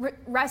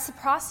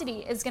reciprocity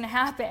is going to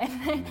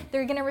happen.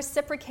 They're going to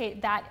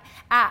reciprocate that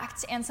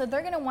act. And so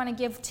they're going to want to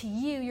give to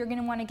you, you're going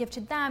to want to give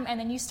to them, and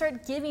then you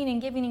start giving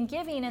and giving and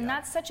giving, and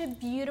that's such a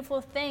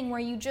beautiful thing where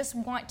you just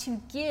want to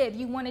give.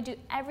 You want to do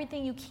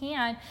everything you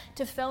can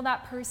to fill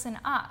that person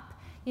up.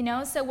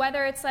 So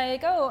whether it's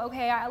like, oh,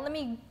 okay, let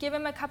me give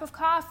him a cup of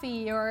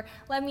coffee, or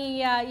let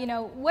me,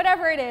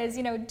 whatever it is,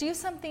 do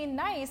something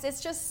nice.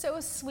 It's just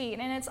so sweet,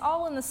 and it's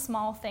all in the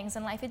small things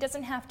in life. It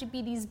doesn't have to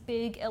be these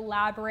big,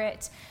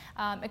 elaborate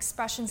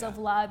expressions of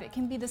love. It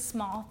can be the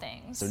small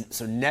things.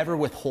 So never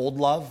withhold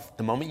love.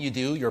 The moment you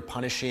do, you're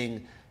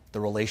punishing the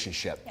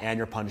relationship, and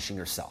you're punishing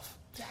yourself.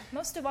 Yeah,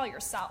 most of all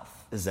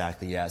yourself.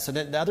 Exactly, yeah. So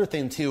the other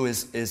thing too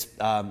is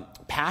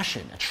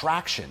passion,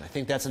 attraction. I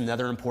think that's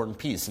another important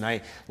piece. And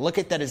I look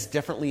at that as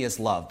differently as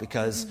love,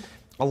 because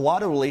a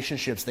lot of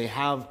relationships, they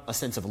have a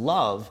sense of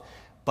love,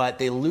 but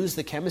they lose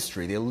the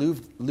chemistry. They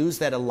lose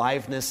that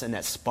aliveness and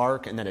that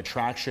spark and that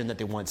attraction that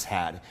they once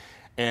had.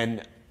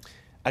 And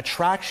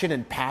attraction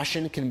and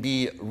passion can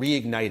be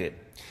reignited.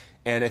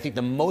 And I think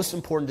the most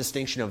important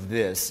distinction of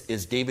this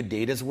is David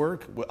Data's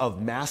work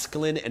of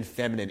masculine and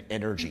feminine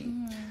energy.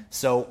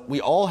 So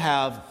we all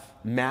have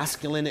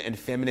masculine and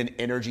feminine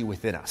energy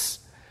within us.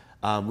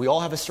 We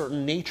all have a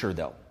certain nature,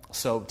 though.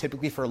 So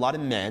typically for a lot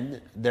of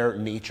men, their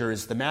nature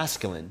is the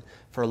masculine.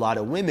 For a lot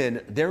of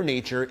women, their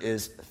nature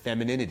is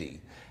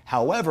femininity.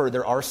 However,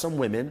 there are some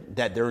women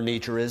that their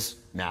nature is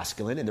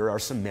masculine, and there are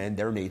some men,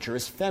 their nature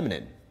is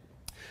feminine.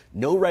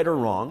 No right or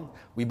wrong.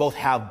 We both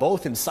have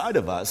both inside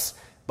of us,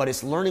 but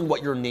it's learning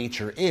what your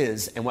nature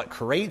is, and what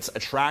creates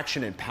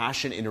attraction and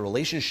passion in a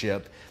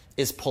relationship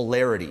is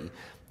polarity.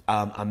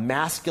 A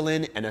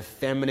masculine and a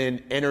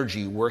feminine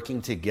energy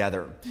working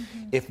together.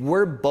 If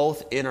we're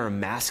both in our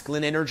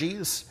masculine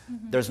energies,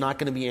 there's not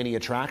going to be any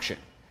attraction.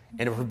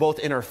 And if we're both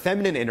in our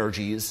feminine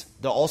energies,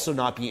 there'll also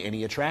not be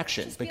any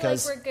attraction. Just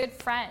because like we're good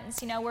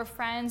friends. We're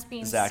friends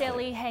being Exactly.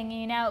 silly,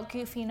 hanging out,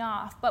 goofing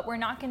off, but we're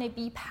not going to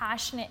be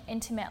passionate,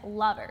 intimate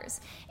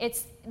lovers.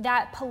 It's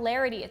that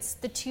polarity. It's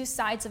the two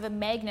sides of a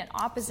magnet,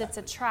 opposites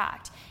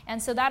attract.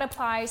 And so that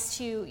applies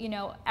to,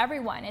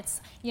 everyone.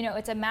 It's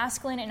a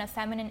masculine and a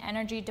feminine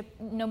energy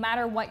no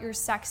matter what your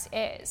sex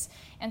is.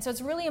 And so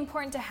it's really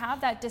important to have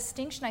that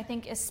distinction, I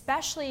think,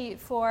 especially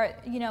for,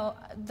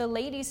 the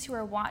ladies who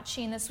are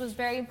watching. This was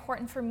very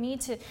important for me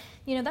to,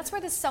 that's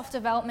where the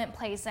self-development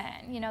plays in.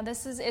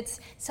 It's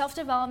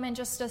self-development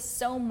just does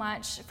so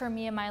much for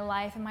me in my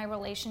life and my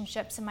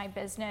relationships and my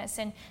business.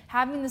 And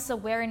having this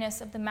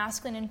awareness of the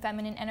masculine and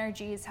feminine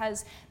energies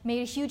has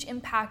made a huge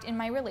impact in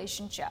my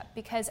relationship,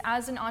 because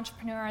as an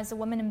entrepreneur, as a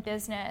woman in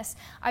business,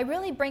 I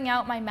really bring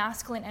out my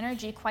masculine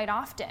energy quite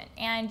often.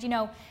 And,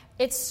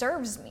 it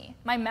serves me.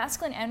 My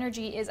masculine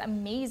energy is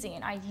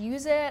amazing. I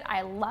use it.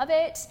 I love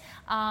it.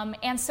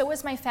 And so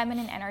is my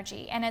feminine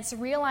energy. And it's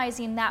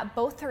realizing that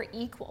both are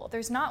equal.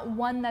 There's not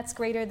one that's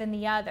greater than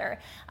the other.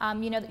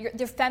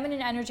 Your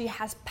feminine energy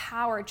has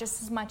power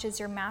just as much as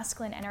your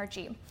masculine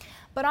energy.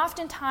 But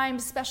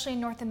oftentimes, especially in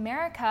North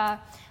America,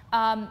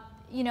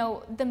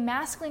 the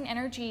masculine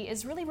energy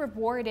is really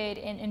rewarded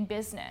in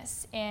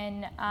business.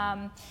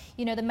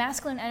 The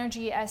masculine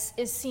energy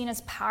is seen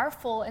as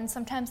powerful, and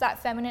sometimes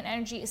that feminine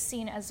energy is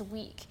seen as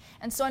weak.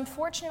 And so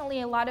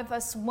unfortunately, a lot of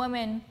us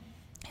women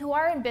who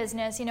are in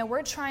business,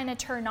 we're trying to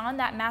turn on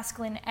that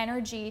masculine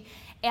energy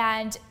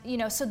and,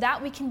 so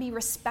that we can be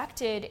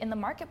respected in the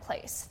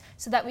marketplace,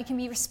 so that we can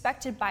be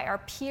respected by our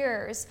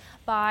peers,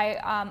 by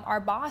our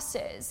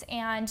bosses.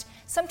 And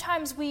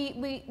sometimes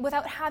we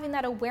without having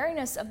that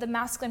awareness of the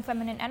masculine,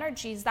 feminine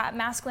energies, that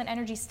masculine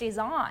energy stays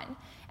on.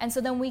 And so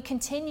then we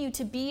continue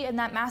to be in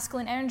that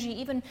masculine energy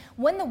even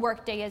when the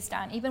workday is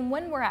done, even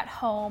when we're at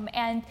home.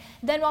 And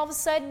then all of a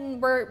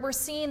sudden we're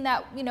seeing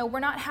that, we're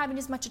not having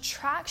as much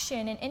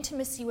attraction and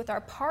intimacy with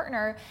our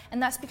partner. And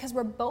that's because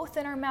we're both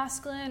in our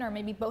masculine or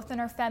maybe both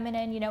in our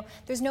feminine.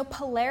 There's no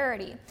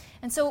polarity.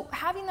 And so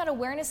having that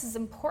awareness is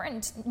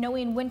important,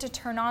 knowing when to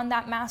turn on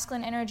that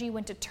masculine energy,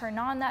 when to turn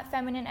on that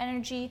feminine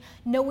energy,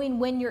 knowing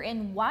when you're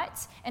in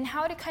what, and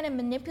how to kind of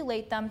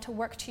manipulate them to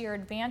work to your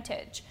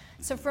advantage.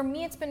 So for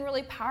me, it's been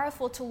really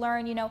powerful to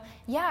learn,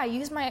 I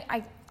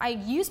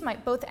use my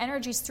both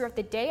energies throughout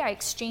the day. I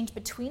exchange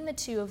between the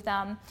two of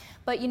them.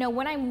 But,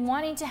 when I'm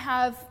wanting to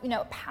have,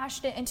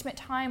 passionate, intimate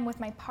time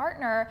with my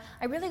partner,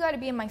 I really got to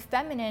be in my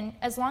feminine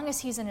as long as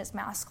he's in his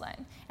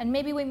masculine. And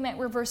maybe we might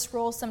reverse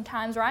roles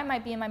sometimes, or I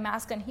might be in my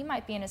masculine, he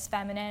might be in his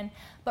feminine.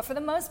 But for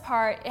the most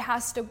part, it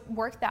has to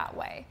work that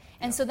way.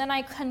 And so then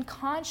I can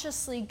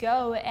consciously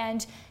go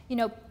and,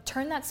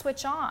 turn that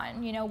switch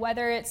on,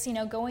 whether it's,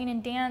 going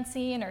and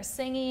dancing or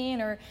singing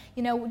or,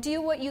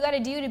 do what you got to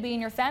do to be in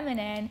your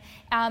feminine.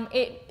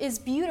 It is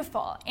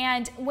beautiful.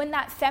 And when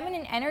that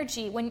feminine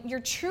energy, when you're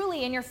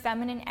truly in your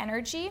feminine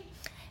energy,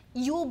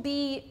 you'll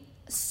be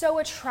so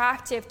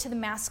attractive to the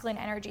masculine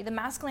energy. The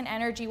masculine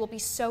energy will be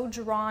so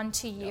drawn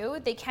to you,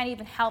 they can't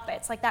even help it.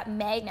 It's like that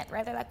magnet,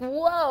 right? They're like,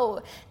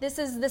 whoa, this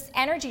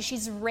energy.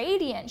 She's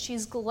radiant,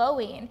 she's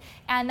glowing.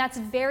 And that's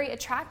very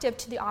attractive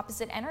to the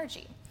opposite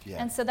energy. Yeah.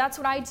 And so that's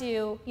what I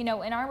do, in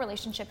our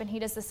relationship, and he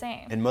does the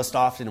same. And most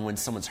often when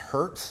someone's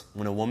hurt,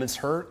 when a woman's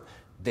hurt,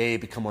 they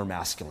become more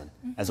masculine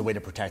as a way to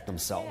protect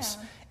themselves.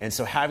 Yeah. And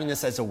so having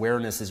this as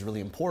awareness is really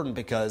important,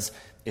 because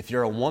if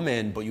you're a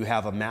woman but you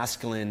have a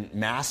masculine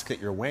mask that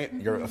you're wearing,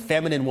 you're a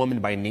feminine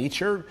woman by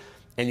nature,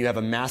 and you have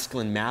a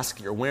masculine mask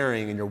that you're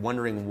wearing, and you're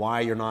wondering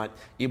why you're not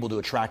able to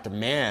attract a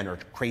man or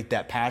create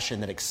that passion,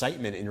 that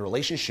excitement in your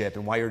relationship,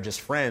 and why you're just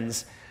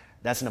friends,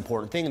 that's an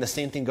important thing. And the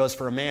same thing goes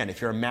for a man.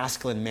 If you're a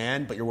masculine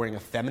man but you're wearing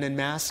a feminine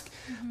mask,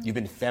 you've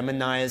been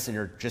feminized and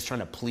you're just trying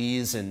to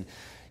please, and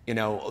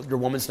your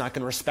woman's not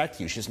going to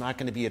respect you. She's not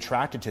going to be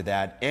attracted to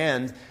that.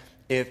 And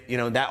if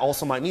that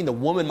also might mean the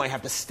woman might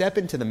have to step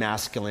into the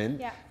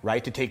masculine,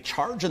 right, to take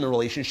charge in the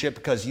relationship,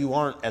 because you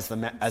aren't as the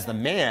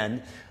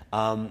man,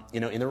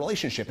 in the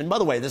relationship. And by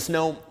the way,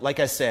 like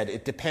I said,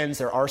 it depends.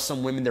 There are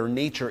some women, their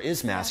nature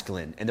is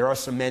masculine, and there are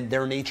some men,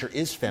 their nature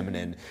is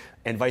feminine,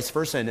 and vice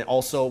versa. And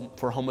also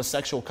for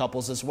homosexual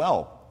couples as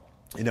well.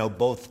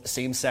 Both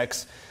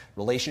same-sex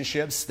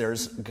relationships,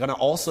 there's going to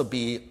also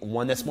be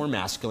one that's more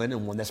masculine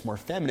and one that's more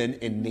feminine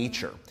in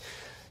nature.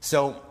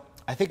 So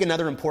I think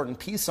another important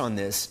piece on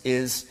this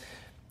is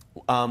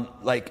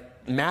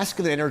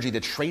masculine energy, the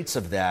traits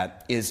of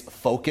that is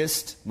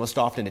focused, most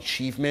often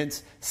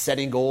achievement,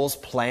 setting goals,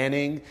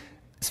 planning.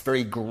 It's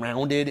very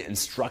grounded and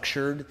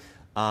structured.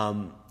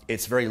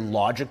 It's very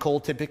logical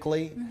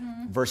typically,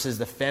 versus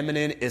the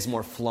feminine is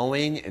more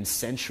flowing and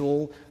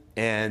sensual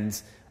and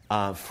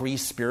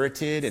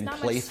free-spirited and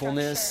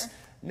playfulness.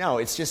 No,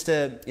 it's just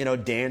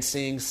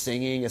dancing,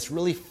 singing. It's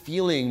really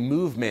feeling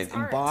movement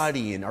and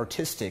body and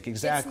artistic.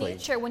 Exactly.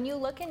 It's nature. When you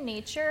look in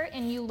nature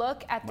and you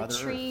look at the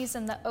trees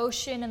and the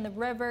ocean and the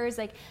rivers,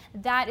 like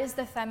that is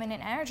the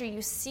feminine energy.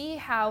 You see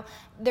how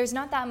there's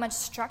not that much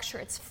structure.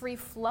 It's free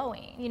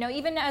flowing.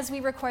 Even as we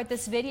record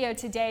this video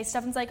today,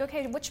 Stefan's like,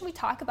 okay, what should we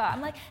talk about?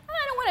 I'm like,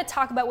 I don't want to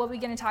talk about what we're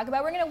going to talk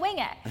about. We're going to wing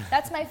it.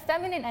 That's my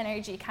feminine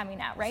energy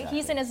coming out, right? Exactly.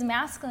 He's in his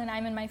masculine.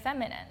 I'm in my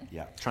feminine.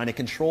 Yeah. Trying to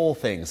control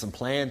things and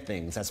plan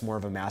things. That's more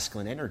of a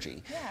masculine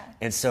energy. Yeah.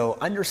 And so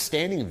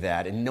understanding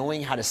that and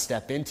knowing how to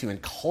step into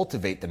and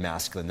cultivate the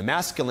masculine. The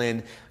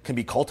masculine can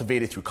be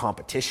cultivated through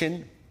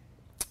competition,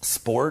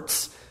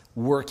 sports,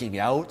 working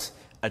out,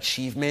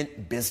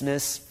 achievement,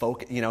 business,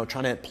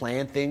 trying to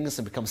plan things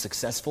and become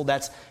successful.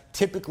 That's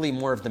typically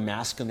more of the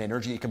masculine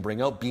energy you can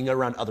bring out. Being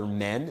around other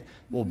men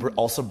will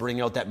also bring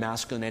out that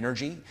masculine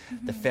energy.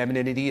 Mm-hmm. The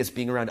femininity is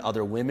being around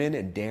other women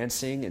and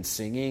dancing and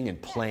singing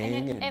and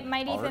playing. And it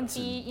might even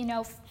be,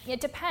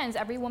 it depends.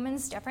 Every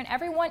woman's different.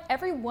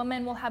 Every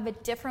woman will have a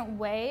different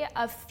way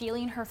of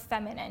feeling her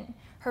feminine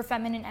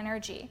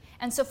energy.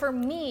 And so for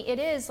me, it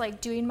is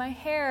like doing my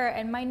hair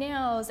and my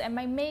nails and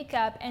my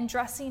makeup and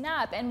dressing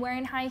up and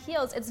wearing high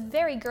heels. It's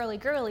very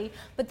girly,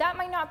 but that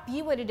might not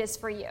be what it is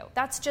for you.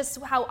 That's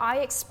just how I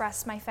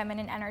express my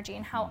feminine energy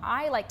and how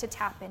I like to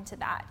tap into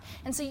that.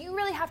 And so you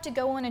really have to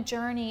go on a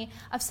journey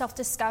of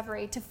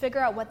self-discovery to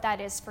figure out what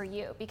that is for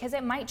you, because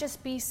it might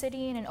just be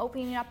sitting and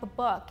opening up a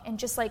book and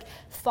just like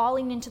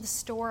falling into the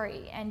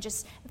story and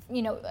just,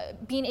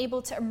 being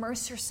able to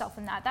immerse yourself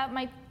in that. That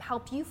might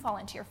help you fall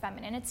into your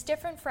feminine. It's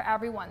different for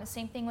everyone. The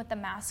same thing with the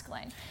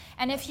masculine.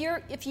 And if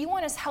you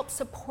want to help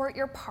support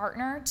your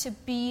partner to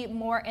be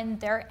more in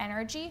their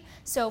energy,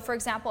 so for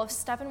example, if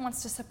Stefan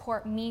wants to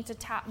support me to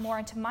tap more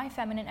into my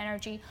feminine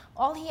energy,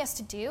 all he has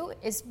to do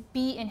is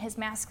be in his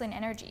masculine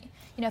energy.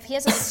 If he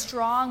has a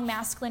strong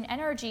masculine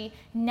energy,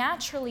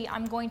 naturally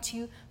I'm going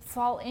to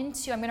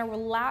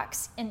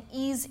relax and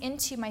ease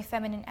into my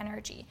feminine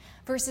energy.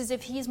 Versus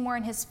if he's more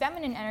in his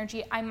feminine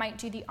energy, I might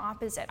do the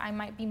opposite. I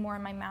might be more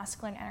in my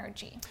masculine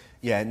energy.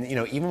 Yeah, and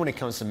even when it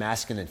comes to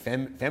masculine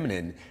and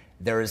feminine,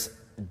 there's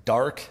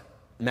dark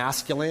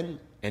masculine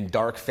and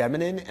dark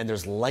feminine, and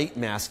there's light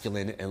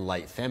masculine and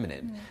light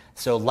feminine. Mm-hmm.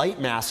 So light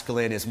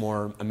masculine is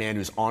more a man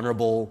who's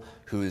honorable,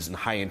 who's in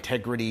high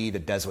integrity,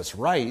 that does what's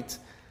right.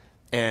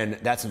 And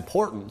that's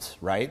important,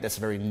 right? That's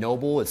very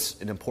noble.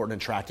 It's an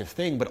important, attractive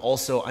thing. But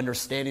also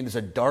understanding there's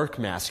a dark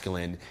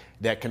masculine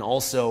that can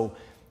also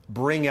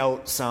bring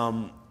out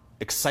some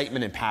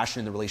excitement and passion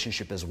in the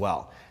relationship as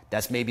well.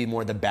 That's maybe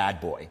more the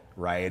bad boy,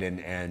 right?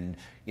 And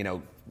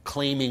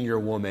claiming your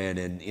woman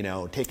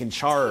and, taking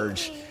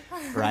charge,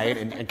 right?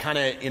 And kind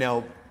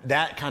of,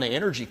 that kind of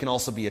energy can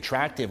also be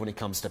attractive when it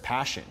comes to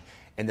passion.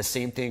 And the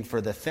same thing for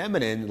the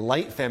feminine.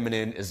 Light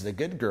feminine is the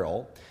good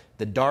girl.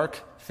 The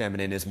dark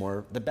feminine is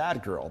more the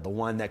bad girl, the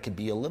one that could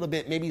be a little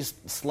bit maybe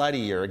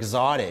slutty or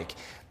exotic.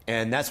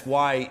 And that's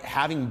why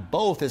having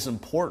both is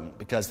important,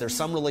 because there's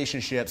some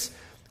relationships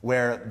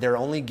where they're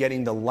only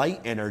getting the light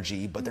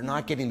energy, but they're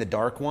not getting the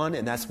dark one.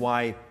 And that's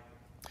why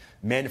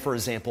men, for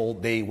example,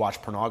 they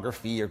watch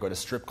pornography or go to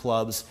strip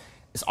clubs.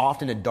 It's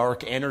often a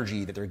dark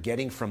energy that they're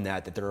getting from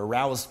that they're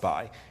aroused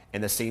by.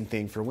 And the same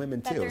thing for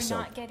women too. That they're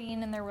not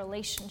getting in their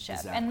relationship.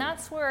 Exactly. And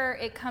that's where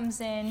it comes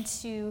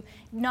into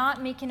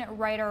not making it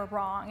right or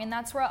wrong. And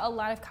that's where a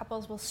lot of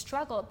couples will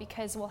struggle,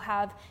 because we'll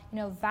have,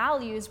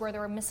 values where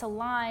they're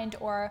misaligned,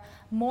 or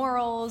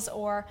morals,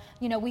 or,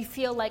 we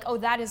feel like, oh,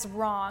 that is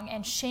wrong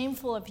and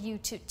shameful of you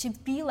to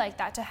be like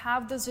that, to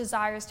have those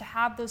desires, to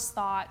have those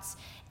thoughts.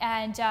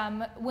 And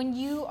when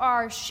you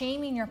are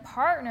shaming your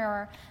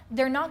partner,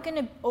 they're not going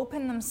to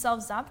open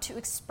themselves up to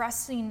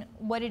expressing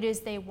what it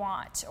is they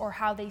want or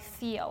how they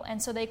feel.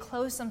 And so they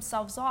close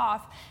themselves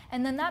off.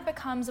 And then that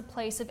becomes a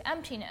place of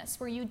emptiness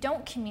where you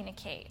don't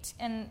communicate.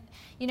 And,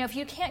 if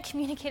you can't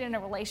communicate in a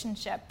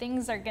relationship,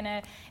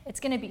 it's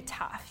going to be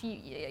tough.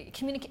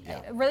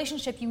 A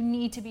relationship, you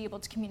need to be able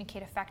to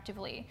communicate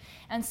effectively.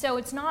 And so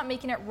it's not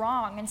making it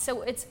wrong. And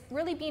so it's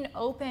really being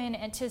open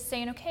and to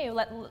saying, okay,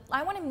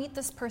 I want to meet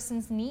this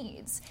person's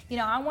needs.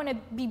 I want to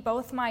be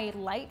both my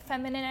light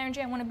feminine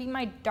energy. I want to be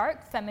my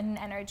dark feminine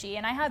energy.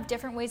 And I have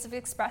different ways of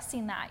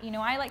expressing that.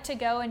 I like to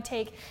go and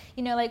take,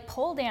 like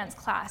pole dance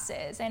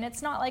classes. And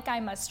it's not like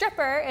I'm a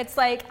stripper. It's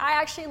like I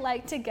actually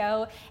like to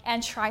go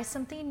and try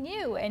something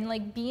new and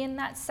like be in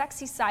that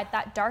sexy side,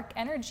 that dark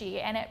energy.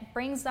 And it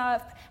brings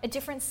up a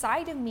different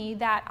side of me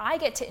that I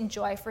get to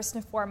enjoy first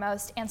and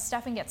foremost, and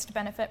Stefan gets to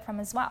benefit from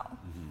as well.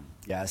 Mm-hmm.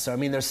 Yeah, so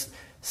there's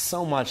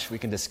so much we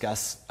can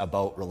discuss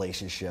about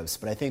relationships,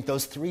 but I think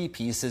those three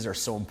pieces are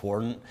so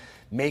important.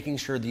 Making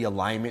sure the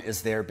alignment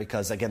is there,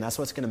 because again, that's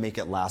what's going to make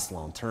it last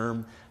long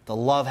term. The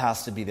love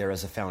has to be there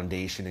as a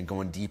foundation and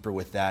going deeper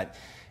with that.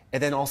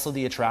 And then also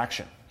the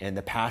attraction and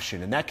the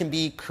passion. And that can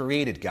be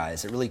created,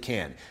 guys. It really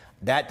can.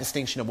 That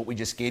distinction of what we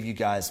just gave you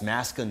guys,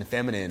 masculine and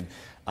feminine,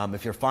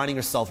 if you're finding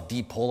yourself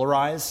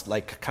depolarized,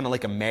 kind of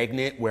like a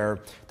magnet where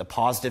the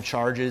positive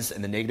charges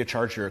and the negative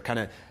charges are kind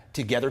of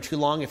together too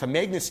long. If a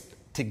magnet's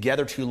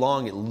together too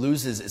long, it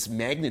loses its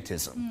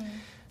magnetism.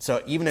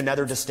 So even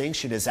another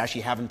distinction is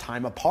actually having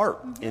time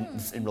apart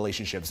in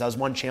relationships. That was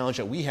one challenge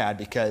that we had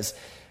because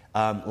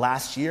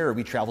last year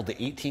we traveled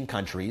to 18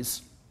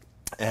 countries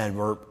and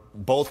we're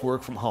both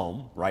work from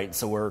home, right?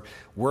 So we're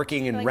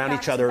working and around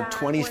each other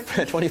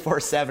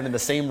 24/7 in the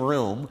same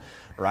room,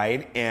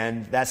 right?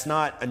 And that's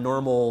not a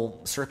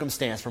normal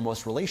circumstance for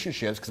most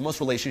relationships, because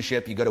most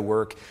relationship, you go to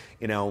work,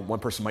 one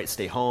person might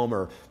stay home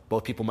or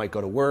both people might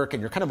go to work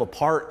and you're kind of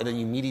apart and then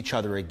you meet each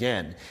other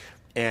again.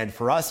 And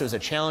for us, it was a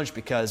challenge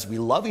because we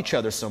love each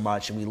other so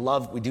much and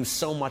we do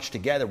so much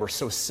together. We're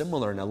so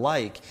similar and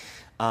alike,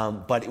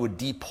 but it would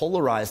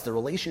depolarize the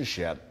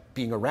relationship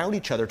being around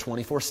each other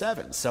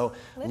 24/7. So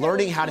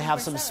learning how to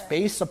have some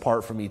space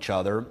apart from each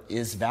other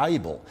is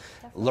valuable.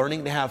 Definitely.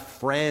 Learning to have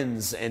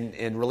friends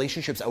and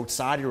relationships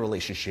outside of your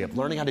relationship,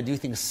 learning how to do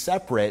things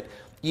separate,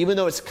 even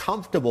though it's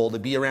comfortable to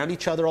be around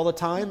each other all the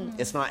time,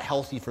 it's not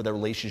healthy for the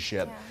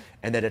relationship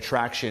and that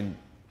attraction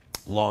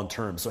long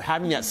term. So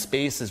having that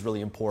space is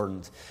really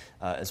important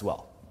as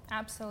well.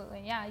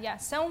 Absolutely. Yeah.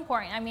 So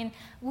important. I mean,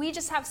 we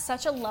just have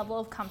such a level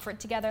of comfort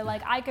together.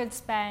 Like, I could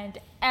spend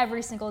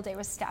every single day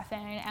with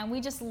Stefan and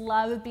we just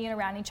love being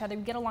around each other.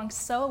 We get along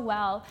so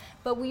well,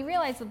 but we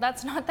realize that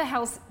that's not the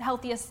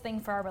healthiest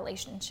thing for our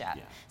relationship.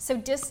 Yeah. So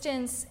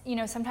distance,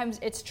 sometimes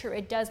it's true.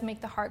 It does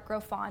make the heart grow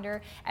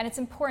fonder. And it's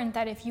important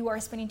that if you are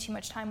spending too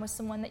much time with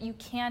someone, that you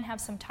can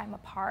have some time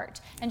apart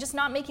and just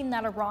not making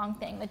that a wrong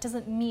thing. That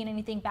doesn't mean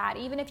anything bad.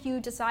 Even if you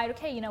decide,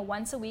 okay,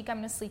 once a week I'm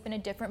going to sleep in a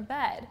different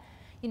bed.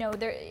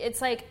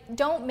 It's like,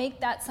 don't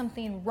make that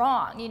something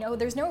wrong.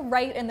 There's no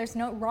right and there's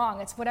no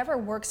wrong. It's whatever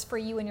works for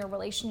you in your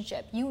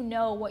relationship. You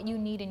know what you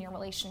need in your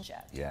relationship.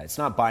 Yeah, it's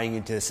not buying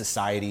into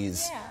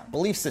society's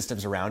belief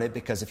systems around it,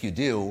 because if you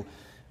do,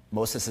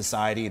 most of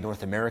society in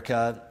North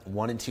America,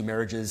 1 in 2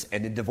 marriages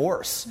end in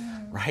divorce,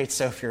 right?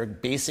 So if you're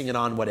basing it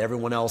on what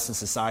everyone else in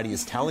society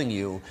is telling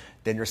you,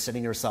 then you're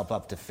setting yourself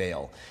up to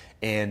fail.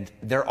 And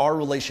there are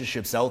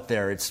relationships out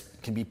there. It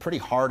can be pretty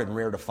hard and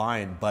rare to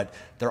find, but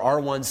there are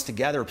ones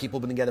together. People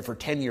have been together for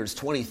 10 years,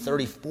 20,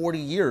 30, 40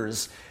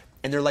 years,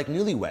 and they're like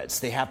newlyweds.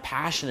 They have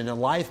passion and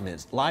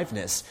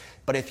aliveness.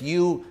 But if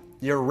your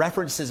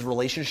references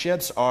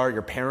relationships are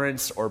your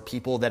parents or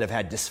people that have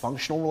had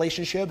dysfunctional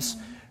relationships,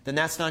 then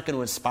that's not going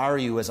to inspire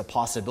you as a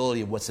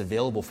possibility of what's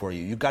available for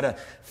you. You've got to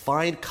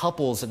find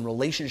couples and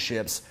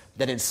relationships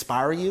that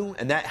inspire you,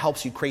 and that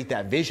helps you create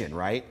that vision,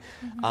 right?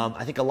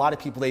 I think a lot of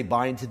people, they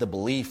buy into the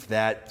belief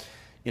that,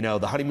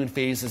 the honeymoon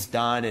phase is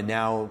done and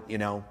now,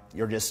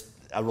 you're just,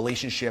 a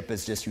relationship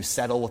is just you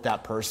settle with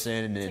that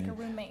person. It's like a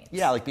roommate.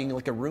 Yeah, like being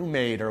like a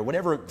roommate or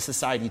whatever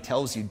society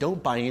tells you.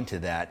 Don't buy into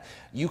that.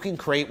 You can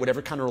create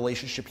whatever kind of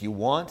relationship you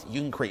want.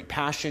 You can create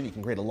passion. You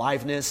can create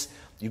aliveness.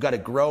 You got to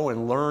grow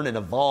and learn and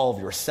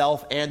evolve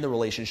yourself and the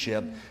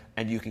relationship,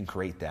 and you can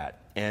create that.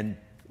 And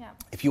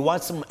if you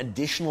want some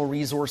additional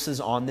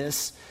resources on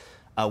this,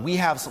 we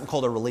have something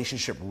called a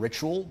relationship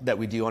ritual that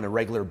we do on a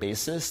regular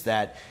basis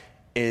that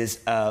is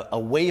a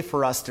way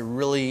for us to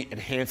really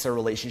enhance our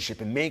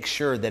relationship and make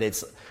sure that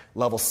it's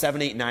level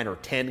 7, 8, 9, or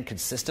 10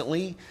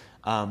 consistently.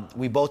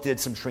 We both did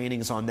some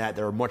trainings on that.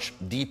 They're much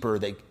deeper.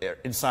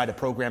 Inside a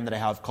program that I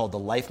have called the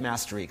Life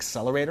Mastery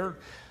Accelerator.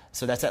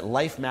 So that's at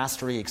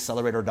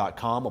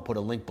lifemasteryaccelerator.com. I'll put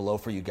a link below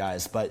for you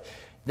guys. But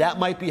that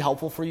might be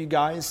helpful for you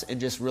guys in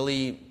just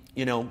really,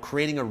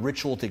 creating a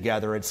ritual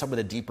together and some of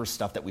the deeper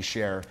stuff that we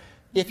share,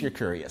 if you're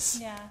curious.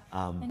 Yeah.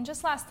 And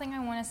just last thing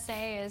I want to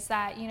say is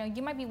that,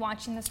 you might be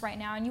watching this right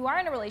now and you are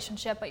in a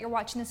relationship, but you're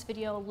watching this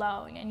video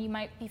alone, and you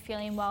might be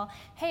feeling, well,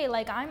 hey,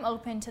 like, I'm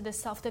open to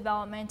this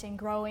self-development and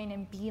growing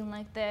and being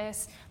like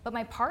this, but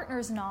my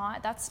partner's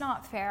not. That's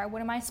not fair.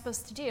 What am I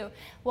supposed to do?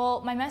 Well,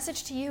 my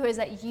message to you is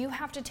that you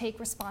have to take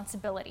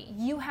responsibility.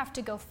 You have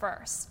to go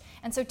first.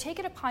 And so take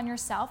it upon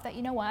yourself that,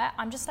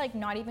 I'm just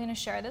not even going to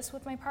share this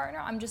with my partner.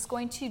 I'm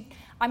going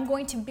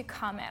to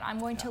become it. I'm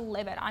going to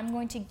live it. I'm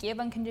going to give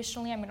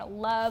unconditionally. I'm going to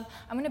love.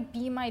 I'm going to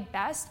be my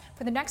best.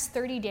 For the next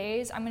 30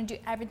 days, I'm going to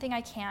do everything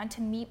I can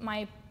to meet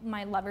my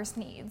lover's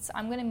needs.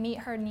 I'm going to meet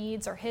her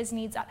needs or his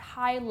needs at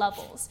high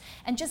levels.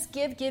 And just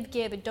give,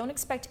 and don't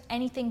expect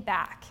anything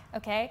back,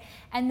 okay?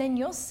 And then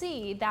you'll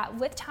see that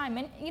with time,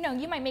 and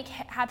you might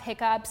have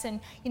hiccups,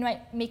 and you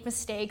might make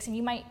mistakes, and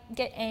you might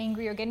get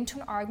angry or get into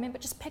an argument,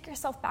 but just pick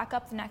yourself back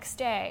up the next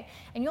day.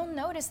 And you'll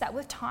notice that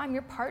with time,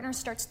 your partner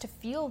starts to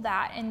feel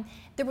that, and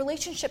the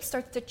relationship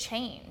starts to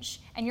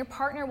change, and your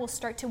partner will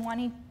start to want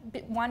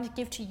to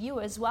give to you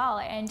as well.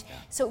 And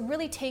so it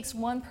really takes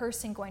one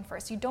person going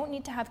first. You don't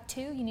need to have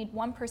two. You need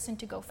one person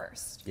to go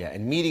first. Yeah,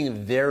 and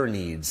meeting their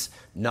needs,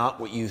 not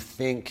what you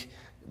think,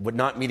 but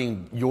not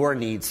meeting your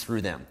needs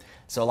through them.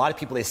 So a lot of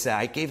people, they say,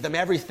 I gave them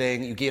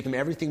everything. You gave them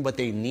everything but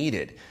they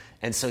needed.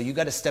 And so you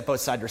got to step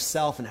outside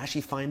yourself and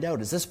actually find out,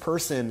 is this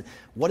person,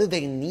 what do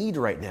they need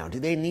right now? Do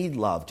they need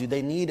love? Do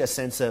they need a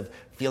sense of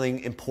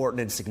feeling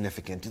important and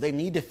significant? Do they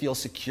need to feel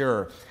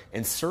secure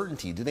and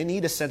certainty? Do they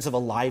need a sense of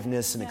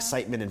aliveness and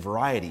excitement and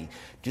variety?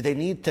 Do they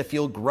need to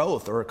feel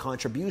growth or a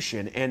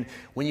contribution? And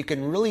when you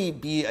can really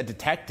be a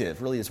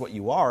detective, really is what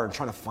you are, and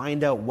trying to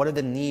find out what are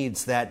the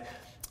needs that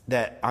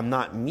that I'm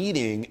not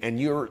meeting, and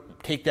you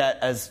take that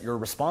as you're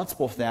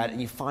responsible for that,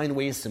 and you find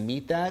ways to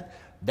meet that,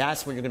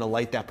 that's when you're going to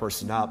light that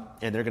person up,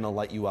 and they're going to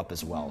light you up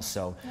as well.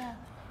 So, yeah.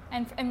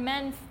 And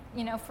men,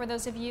 for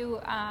those of you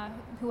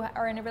who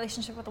are in a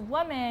relationship with a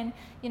woman,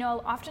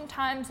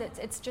 oftentimes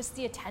it's just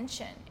the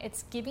attention.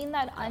 It's giving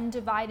that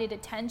undivided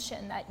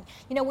attention that,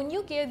 when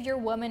you give your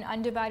woman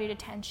undivided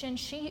attention,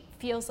 she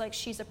feels like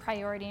she's a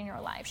priority in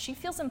your life. She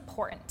feels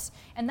important,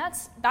 and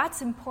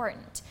that's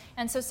important.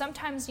 And so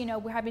sometimes,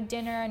 we're having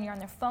dinner and you're on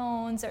their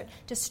phones or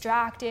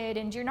distracted,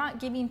 and you're not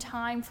giving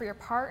time for your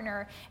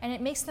partner, and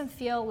it makes them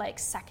feel like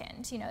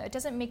second. It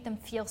doesn't make them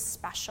feel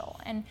special.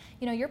 And,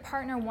 your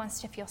partner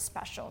wants to feel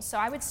special. So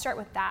I would start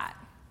with that.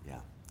 Yeah,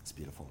 it's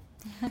beautiful.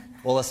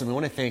 Well, listen, we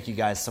want to thank you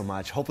guys so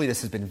much. Hopefully this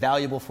has been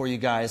valuable for you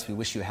guys. We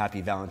wish you a happy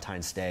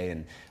Valentine's Day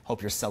and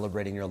hope you're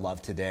celebrating your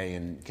love today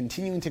and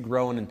continuing to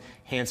grow and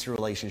enhance your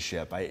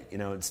relationship.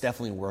 It's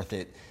definitely worth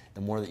it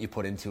the more that you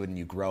put into it and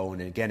you grow.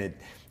 And again,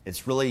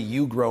 it's really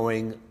you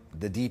growing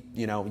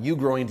you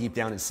growing deep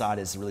down inside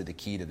is really the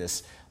key to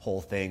this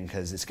whole thing,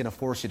 because it's going to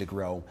force you to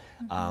grow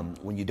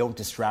when you don't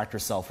distract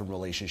yourself from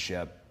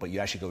relationship, but you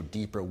actually go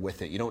deeper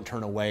with it. You don't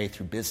turn away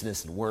through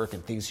business and work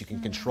and things you can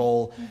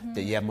control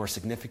that you have more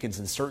significance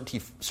and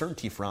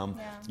certainty from.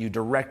 Yeah. You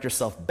direct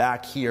yourself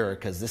back here,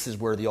 because this is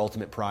where the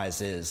ultimate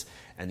prize is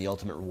and the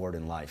ultimate reward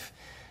in life.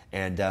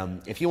 And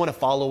if you want to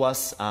follow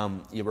us,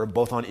 we're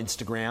both on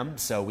Instagram,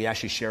 so we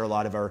actually share a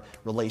lot of our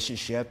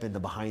relationship and the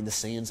behind the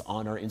scenes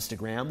on our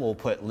Instagram. We'll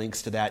put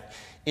links to that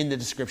in the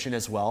description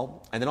as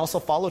well. And then also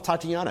follow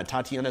Tatiana.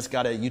 Tatiana's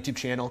got a YouTube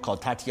channel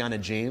called Tatiana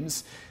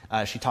James.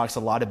 She talks a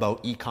lot about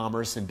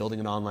e-commerce and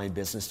building an online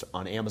business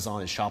on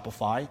Amazon and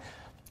Shopify,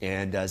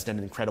 and has done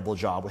an incredible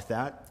job with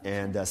that.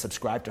 And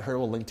subscribe to her.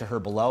 We'll link to her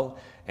below.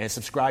 And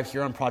subscribe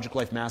here on Project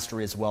Life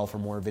Mastery as well for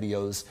more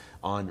videos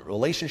on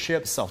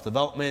relationships,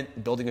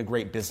 self-development, building a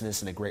great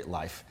business and a great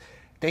life.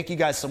 Thank you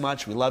guys so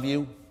much. We love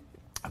you.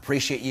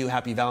 Appreciate you.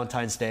 Happy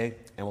Valentine's Day.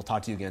 And we'll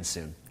talk to you again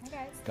soon. Hey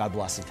guys. God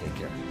bless and take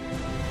care.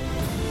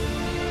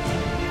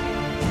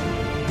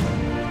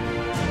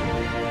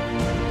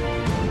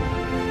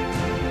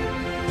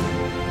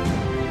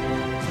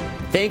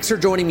 Thanks for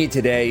joining me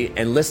today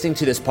and listening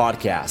to this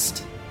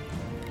podcast.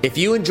 If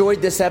you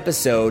enjoyed this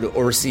episode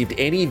or received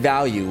any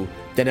value,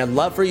 then I'd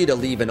love for you to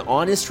leave an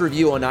honest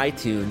review on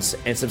iTunes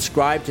and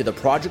subscribe to the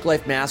Project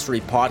Life Mastery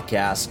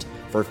podcast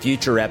for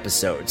future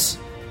episodes.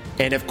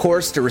 And of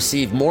course, to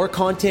receive more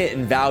content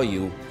and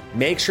value,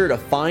 make sure to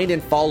find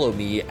and follow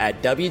me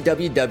at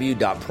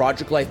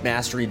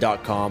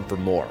www.projectlifemastery.com for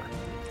more.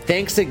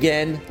 Thanks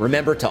again.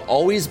 Remember to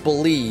always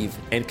believe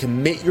and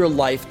commit your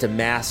life to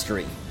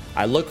mastery.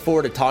 I look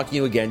forward to talking to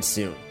you again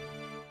soon.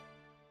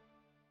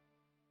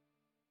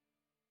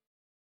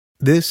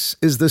 This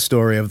is the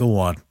story of the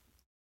one.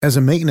 As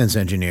a maintenance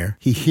engineer,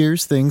 he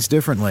hears things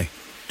differently.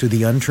 To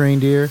the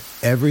untrained ear,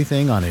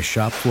 everything on his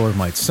shop floor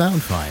might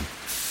sound fine,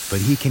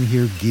 but he can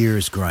hear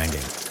gears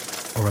grinding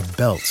or a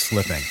belt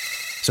slipping.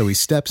 So he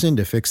steps in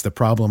to fix the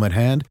problem at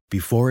hand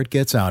before it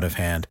gets out of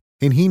hand.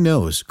 And he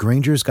knows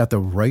Grainger's got the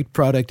right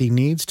product he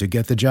needs to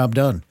get the job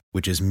done,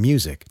 which is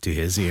music to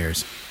his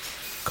ears.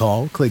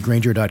 Call, click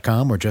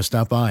Grainger.com, or just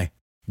stop by.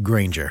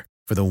 Grainger,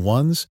 for the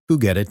ones who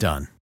get it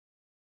done.